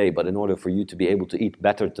rewarded today, but in order for you to be able to eat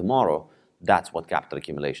better tomorrow, that's what capital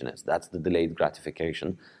accumulation is. That's the delayed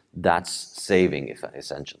gratification. That's saving,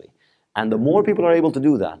 essentially. And the more people are able to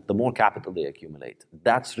do that, the more capital they accumulate.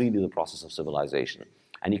 That's really the process of civilization.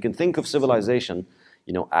 And you can think of civilization,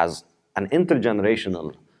 as an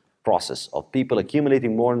intergenerational process of people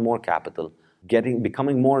accumulating more and more capital,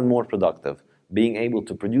 becoming more and more productive, being able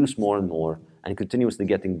to produce more and more, and continuously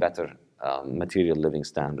getting better material living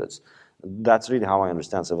standards. That's really how I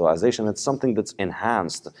understand civilization. It's something that's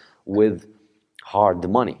enhanced with hard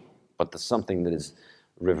money, but it's something that is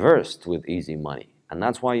reversed with easy money. And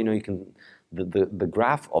that's why, you can, the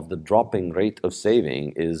graph of the dropping rate of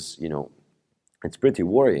saving is, it's pretty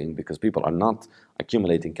worrying because people are not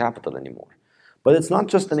accumulating capital anymore. But it's not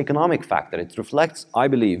just an economic factor. It reflects, I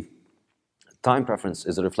believe, time preference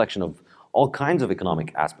is a reflection of all kinds of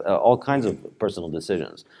economic aspects, all kinds of personal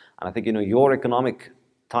decisions. And I think, your economic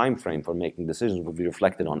time frame for making decisions will be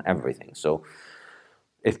reflected on everything. So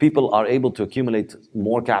if people are able to accumulate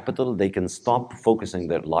more capital, they can stop focusing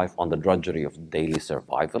their life on the drudgery of daily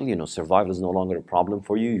survival. Survival is no longer a problem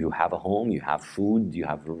for you. You have a home, you have food, you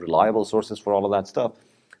have reliable sources for all of that stuff.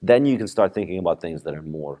 Then you can start thinking about things that are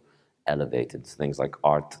more elevated, things like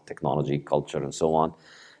art, technology, culture, and so on.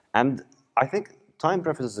 And I think time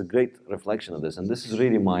preference is a great reflection of this, and this is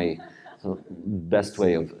really my best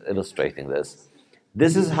way of illustrating this.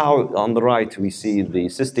 This is how, on the right, we see the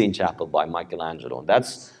Sistine Chapel by Michelangelo.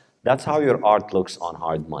 That's how your art looks on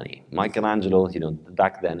hard money. Michelangelo,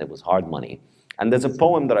 back then it was hard money. And there's a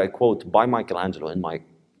poem that I quote by Michelangelo in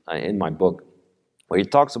my book, where he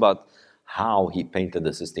talks about how he painted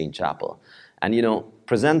the Sistine Chapel. And,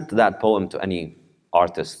 present that poem to any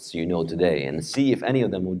artists today and see if any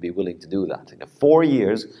of them would be willing to do that. 4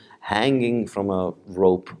 years hanging from a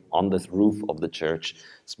rope on the roof of the church,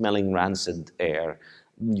 smelling rancid air,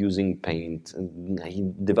 using paint. And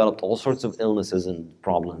he developed all sorts of illnesses and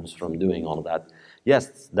problems from doing all of that.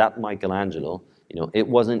 Yes, that Michelangelo, it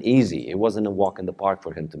wasn't easy. It wasn't a walk in the park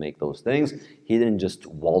for him to make those things. He didn't just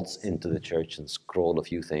waltz into the church and scroll a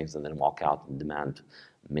few things and then walk out and demand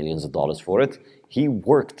millions of dollars for it. He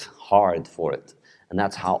worked hard for it. And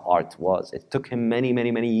that's how art was. It took him many,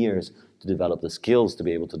 many, many years to develop the skills to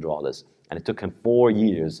be able to draw this. And it took him 4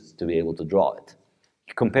 years to be able to draw it.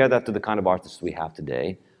 You compare that to the kind of artists we have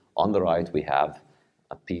today. On the right, we have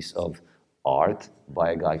a piece of art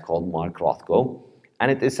by a guy called Mark Rothko.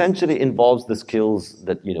 And it essentially involves the skills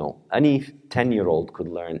that, any 10-year-old could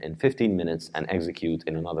learn in 15 minutes and execute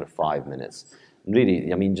in another 5 minutes. Really,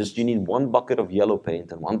 you need one bucket of yellow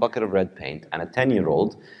paint and one bucket of red paint and a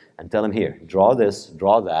 10-year-old and tell him, here, draw this,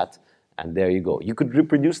 draw that, and there you go. You could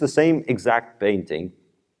reproduce the same exact painting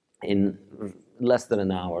in less than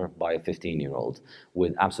an hour by a 15-year-old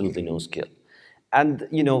with absolutely no skill. And,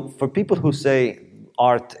 for people who say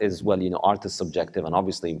art is, art is subjective, and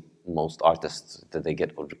obviously most artists, that they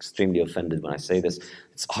get extremely offended when I say this.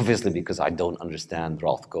 It's obviously because I don't understand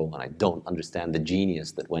Rothko and I don't understand the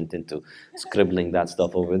genius that went into scribbling that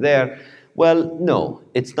stuff over there. Well, no,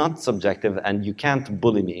 it's not subjective, and you can't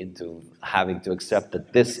bully me into having to accept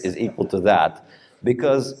that this is equal to that,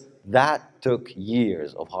 because that took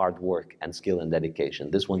years of hard work and skill and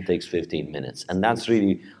dedication. This one takes 15 minutes. And that's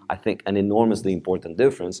really, I think, an enormously important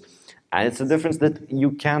difference. And it's a difference that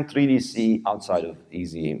you can't really see outside of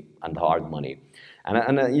easy and hard money.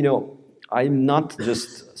 And you know, I'm not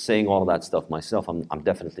just saying all of that stuff myself. I'm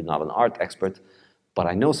definitely not an art expert, but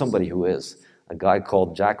I know somebody who is. A guy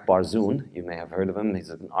called Jack Barzoon. You may have heard of him. He's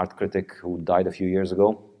an art critic who died a few years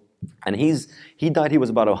ago. And he died, he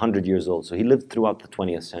was about 100 years old, so he lived throughout the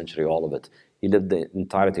 20th century, all of it. He lived the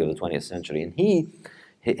entirety of the 20th century. And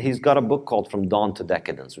he's got a book called From Dawn to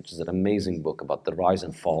Decadence, which is an amazing book about the rise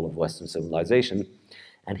and fall of Western civilization.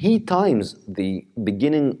 And he times the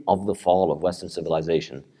beginning of the fall of Western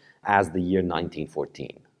civilization as the year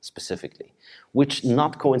 1914, specifically, which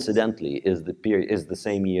not coincidentally is the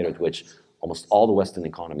same year at which almost all the Western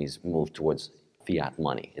economies moved towards fiat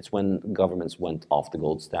money. It's when governments went off the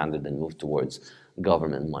gold standard and moved towards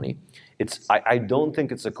government money. I don't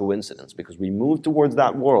think it's a coincidence, because we move towards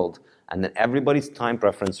that world and then everybody's time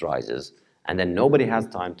preference rises, and then nobody has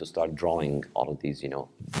time to start drawing all of these, you know,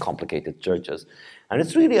 complicated churches. And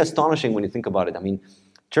it's really astonishing when you think about it. I mean,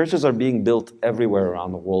 churches are being built everywhere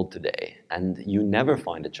around the world today, and you never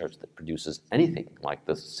find a church that produces anything like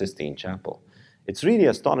the Sistine Chapel. It's really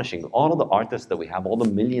astonishing. All of the artists that we have, all the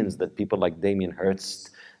millions that people like Damien Hirst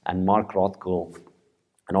and Mark Rothko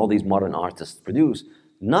and all these modern artists produce,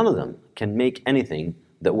 none of them can make anything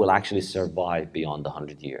that will actually survive beyond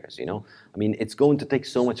 100 years, you know? I mean, it's going to take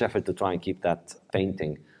so much effort to try and keep that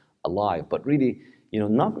painting alive, but really, you know,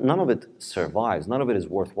 none of it survives, none of it is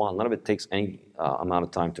worthwhile, none of it takes any amount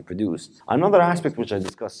of time to produce. Another aspect which I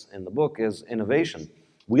discuss in the book is innovation.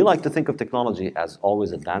 We like to think of technology as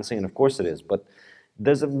always advancing, and of course it is, but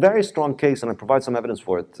there's a very strong case, and I provide some evidence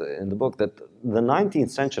for it in the book, that the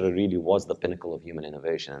 19th century really was the pinnacle of human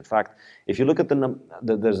innovation. In fact, if you look at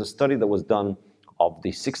there's a study that was done of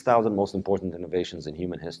the 6,000 most important innovations in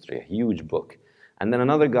human history, a huge book. And then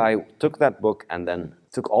another guy took that book and then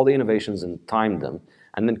took all the innovations and timed them,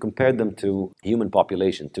 and then compared them to human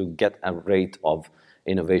population to get a rate of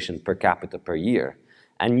innovation per capita per year.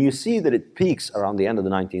 And you see that it peaks around the end of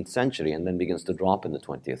the 19th century and then begins to drop in the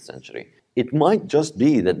 20th century. It might just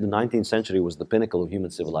be that the 19th century was the pinnacle of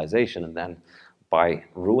human civilization, and then by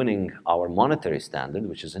ruining our monetary standard,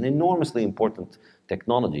 which is an enormously important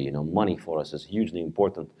technology, you know, money for us is hugely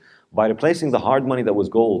important, by replacing the hard money that was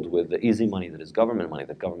gold with the easy money that is government money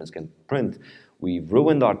that governments can print, we've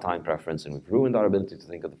ruined our time preference and we've ruined our ability to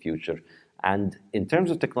think of the future. And in terms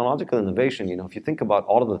of technological innovation, you know, if you think about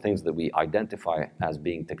all of the things that we identify as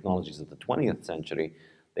being technologies of the 20th century,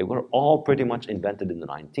 they were all pretty much invented in the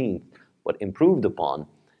 19th, but improved upon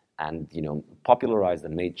and, you know, popularized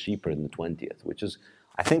and made cheaper in the 20th, which is,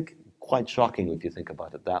 I think, quite shocking if you think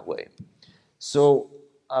about it that way. So,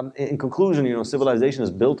 in conclusion, you know, civilization is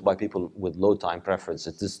built by people with low time preference.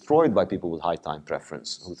 It's destroyed by people with high time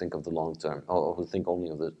preference who think of the long term or who think only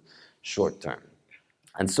of the short term.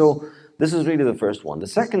 And so this is really the first one. The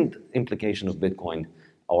second implication of Bitcoin,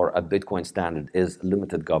 or a Bitcoin standard, is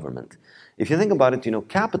limited government. If you think about it, you know,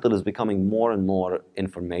 capital is becoming more and more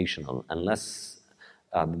informational, and less,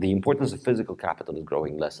 the importance of physical capital is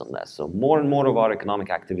growing less and less. So more and more of our economic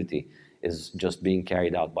activity is just being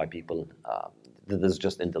carried out by people that is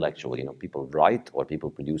just intellectual. You know, people write, or people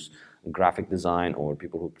produce graphic design, or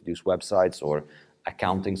people who produce websites or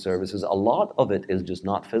accounting services. A lot of it is just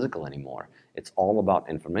not physical anymore. It's all about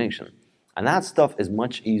information. And that stuff is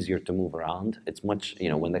much easier to move around. It's much, you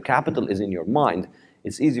know, when the capital is in your mind,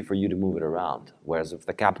 it's easy for you to move it around. Whereas if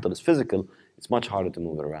the capital is physical, it's much harder to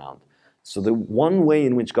move it around. So the one way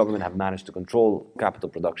in which government have managed to control capital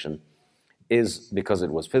production is because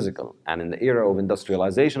it was physical. And in the era of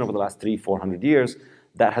industrialization over the last 300-400 years,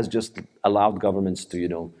 that has just allowed governments to, you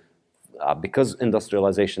know, because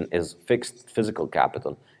industrialization is fixed physical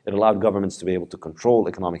capital, it allowed governments to be able to control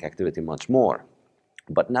economic activity much more.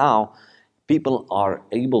 But now, people are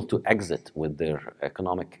able to exit with their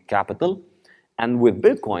economic capital, and with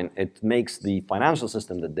Bitcoin, it makes the financial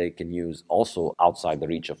system that they can use also outside the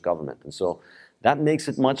reach of government. And so that makes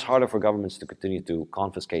it much harder for governments to continue to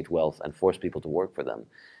confiscate wealth and force people to work for them.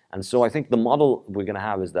 And so I think the model we're going to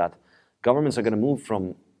have is that governments are going to move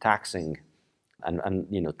from taxing and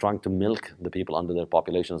you know, trying to milk the people under their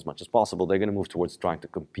population as much as possible. They're going to move towards trying to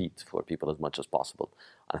compete for people as much as possible.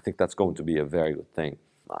 And I think that's going to be a very good thing.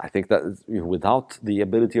 I think that, you know, without the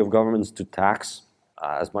ability of governments to tax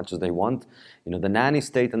as much as they want. The nanny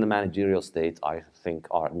state and the managerial state, I think,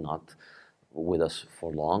 are not with us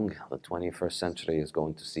for long. The 21st century is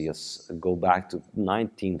going to see us go back to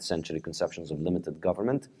 19th century conceptions of limited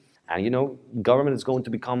government. And, government is going to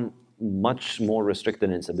become much more restricted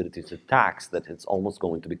in its ability to tax, that taxes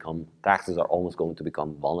are almost going to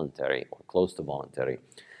become voluntary or close to voluntary.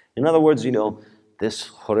 In other words, this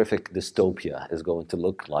horrific dystopia is going to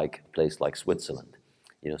look like a place like Switzerland.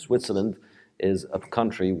 Switzerland is a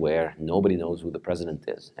country where nobody knows who the president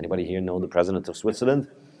is. Anybody here know the president of Switzerland?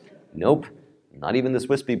 Nope. Not even the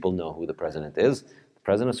Swiss people know who the president is. The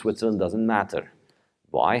president of Switzerland doesn't matter.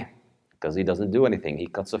 Why? Because he doesn't do anything. He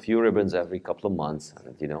cuts a few ribbons every couple of months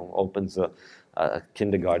and, opens a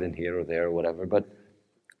kindergarten here or there or whatever. But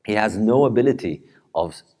he has no ability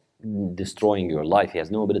of destroying your life. He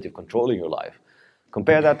has no ability of controlling your life.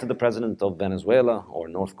 Compare that to the president of Venezuela or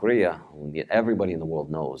North Korea, who everybody in the world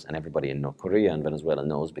knows, and everybody in North Korea and Venezuela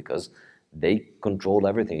knows because they control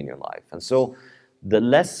everything in your life. And so the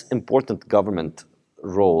less important government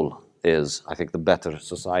role is, I think, the better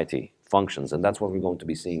society functions. And that's what we're going to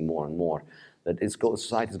be seeing more and more, that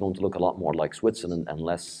society is going to look a lot more like Switzerland and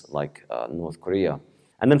less like North Korea.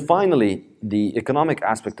 And then finally, the economic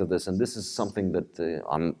aspect of this, and this is something that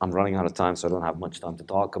I'm running out of time, so I don't have much time to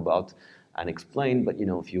talk about and explain, but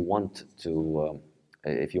if you want to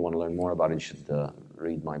learn more about it, you should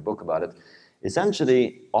read my book about it.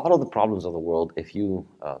 Essentially, all of the problems of the world, if you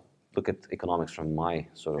look at economics from my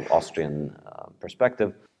sort of Austrian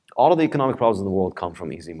perspective, all of the economic problems in the world come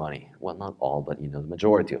from easy money. Well, not all, but the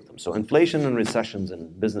majority of them. So inflation and recessions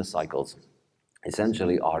and business cycles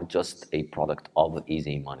essentially are just a product of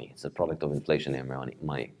easy money. It's a product of inflationary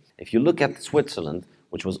money. If you look at Switzerland,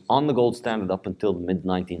 which was on the gold standard up until the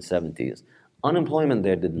mid-1970s, unemployment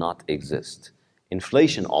there did not exist.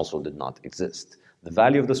 Inflation also did not exist. The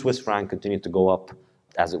value of the Swiss franc continued to go up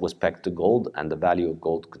as it was pegged to gold, and the value of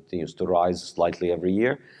gold continues to rise slightly every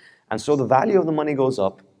year. And so the value of the money goes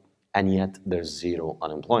up, and yet there's zero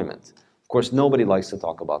unemployment. Of course, nobody likes to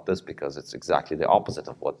talk about this because it's exactly the opposite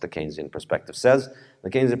of what the Keynesian perspective says. The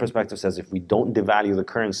Keynesian perspective says if we don't devalue the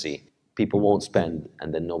currency, people won't spend,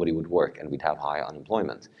 and then nobody would work, and we'd have high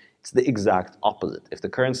unemployment. It's the exact opposite. If the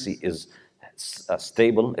currency is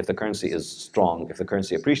stable, if the currency is strong, if the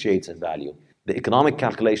currency appreciates in value, the economic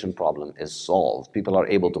calculation problem is solved. People are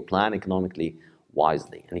able to plan economically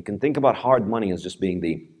wisely. And you can think about hard money as just being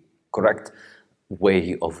the correct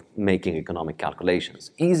way of making economic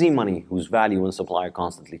calculations. Easy money, whose value and supply are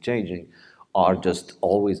constantly changing, are just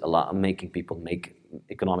always making people make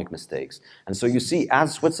economic mistakes. And so you see,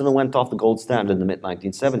 as Switzerland went off the gold standard in the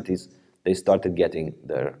mid-1970s, they started getting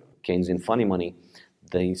their Keynesian funny money,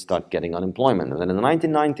 they start getting unemployment. And then in the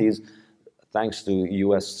 1990s, thanks to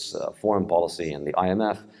US foreign policy and the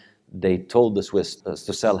IMF, they told the Swiss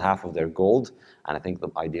to sell half of their gold. And I think the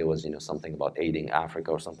idea was, something about aiding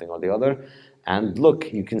Africa or something or the other. And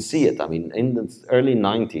look, you can see it. I mean, in the early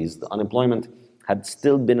 90s, the unemployment had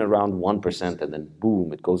still been around 1%, and then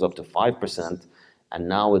boom, it goes up to 5%. And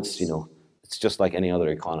now it's just like any other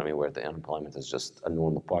economy where the unemployment is just a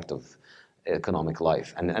normal part of economic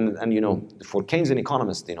life. And for Keynesian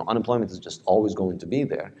economists, unemployment is just always going to be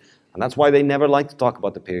there. And that's why they never like to talk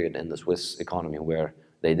about the period in the Swiss economy where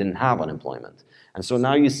they didn't have unemployment. And so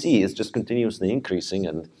now you see it's just continuously increasing,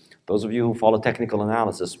 and those of you who follow technical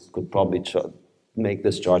analysis could probably make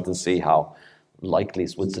this chart and see how likely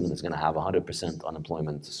Switzerland is going to have 100%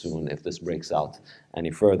 unemployment soon if this breaks out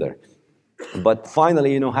any further. But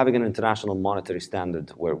finally, having an international monetary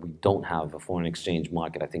standard where we don't have a foreign exchange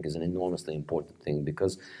market, I think is an enormously important thing,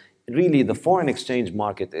 because really the foreign exchange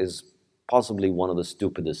market is possibly one of the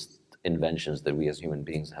stupidest inventions that we as human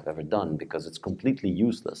beings have ever done, because it's completely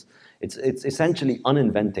useless. It's essentially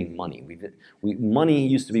uninventing money. Money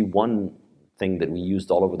used to be one thing that we used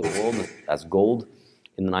all over the world as gold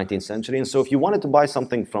in the 19th century. And so if you wanted to buy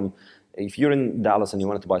something if you're in Dallas and you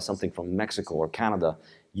wanted to buy something from Mexico or Canada,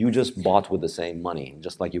 you just bought with the same money,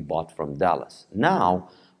 just like you bought from Dallas. Now,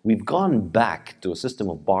 we've gone back to a system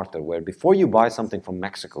of barter where before you buy something from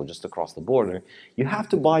Mexico just across the border, you have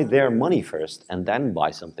to buy their money first and then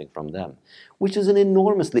buy something from them, which is an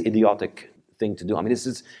enormously idiotic thing to do. I mean,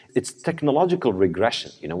 it's technological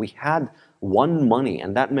regression. We had one money,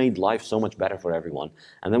 and that made life so much better for everyone.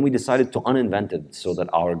 And then we decided to uninvent it so that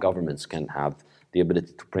our governments can have the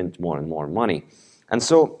ability to print more and more money. And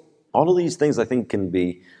so all of these things, I think, can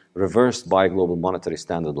be reversed by a global monetary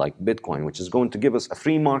standard like Bitcoin, which is going to give us a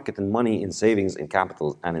free market in money, in savings, in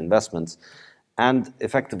capital, and investments, and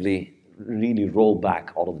effectively really roll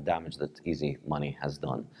back all of the damage that easy money has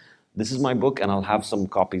done. This is my book, and I'll have some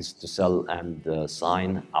copies to sell and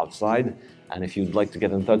sign outside. And if you'd like to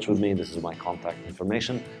get in touch with me, this is my contact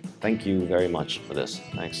information. Thank you very much for this.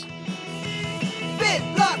 Thanks.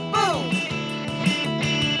 BitBlock Boom!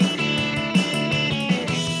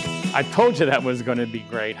 I told you that was going to be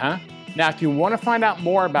great, huh? Now, if you want to find out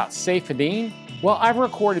more about Saifedean, well, I've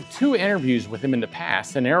recorded 2 interviews with him in the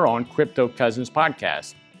past, and they're on Crypto Cousins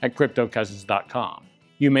podcast at cryptocousins.com.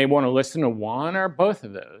 You may want to listen to one or both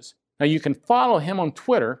of those. Now, you can follow him on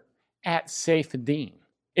Twitter at Saifedean.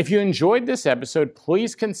 If you enjoyed this episode,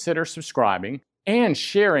 please consider subscribing and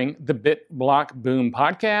sharing the BitBlock Boom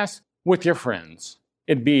podcast with your friends.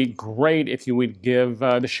 It'd be great if you would give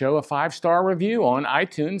the show a 5-star review on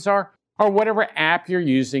iTunes or whatever app you're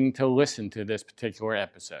using to listen to this particular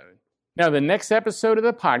episode. Now, the next episode of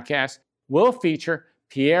the podcast will feature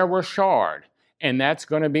Pierre Rochard, and that's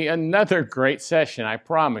going to be another great session, I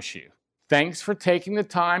promise you. Thanks for taking the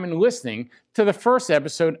time and listening to the first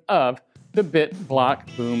episode of the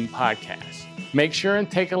BitBlock Boom podcast. Make sure and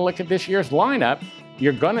take a look at this year's lineup.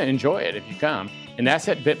 You're going to enjoy it if you come, and that's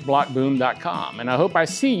at bitblockboom.com. And I hope I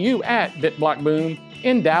see you at BitBlock Boom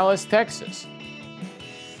in Dallas, Texas.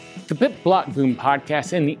 The BitBlock Boom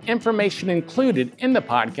podcast and the information included in the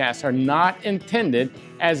podcast are not intended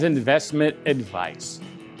as investment advice.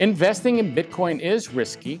 Investing in Bitcoin is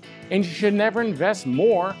risky, and you should never invest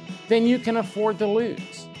more than you can afford to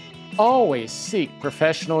lose. Always seek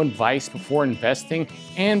professional advice before investing,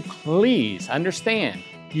 and please understand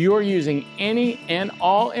you're using any and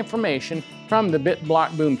all information from the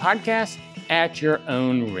BitBlock Boom podcast at your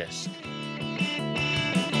own risk.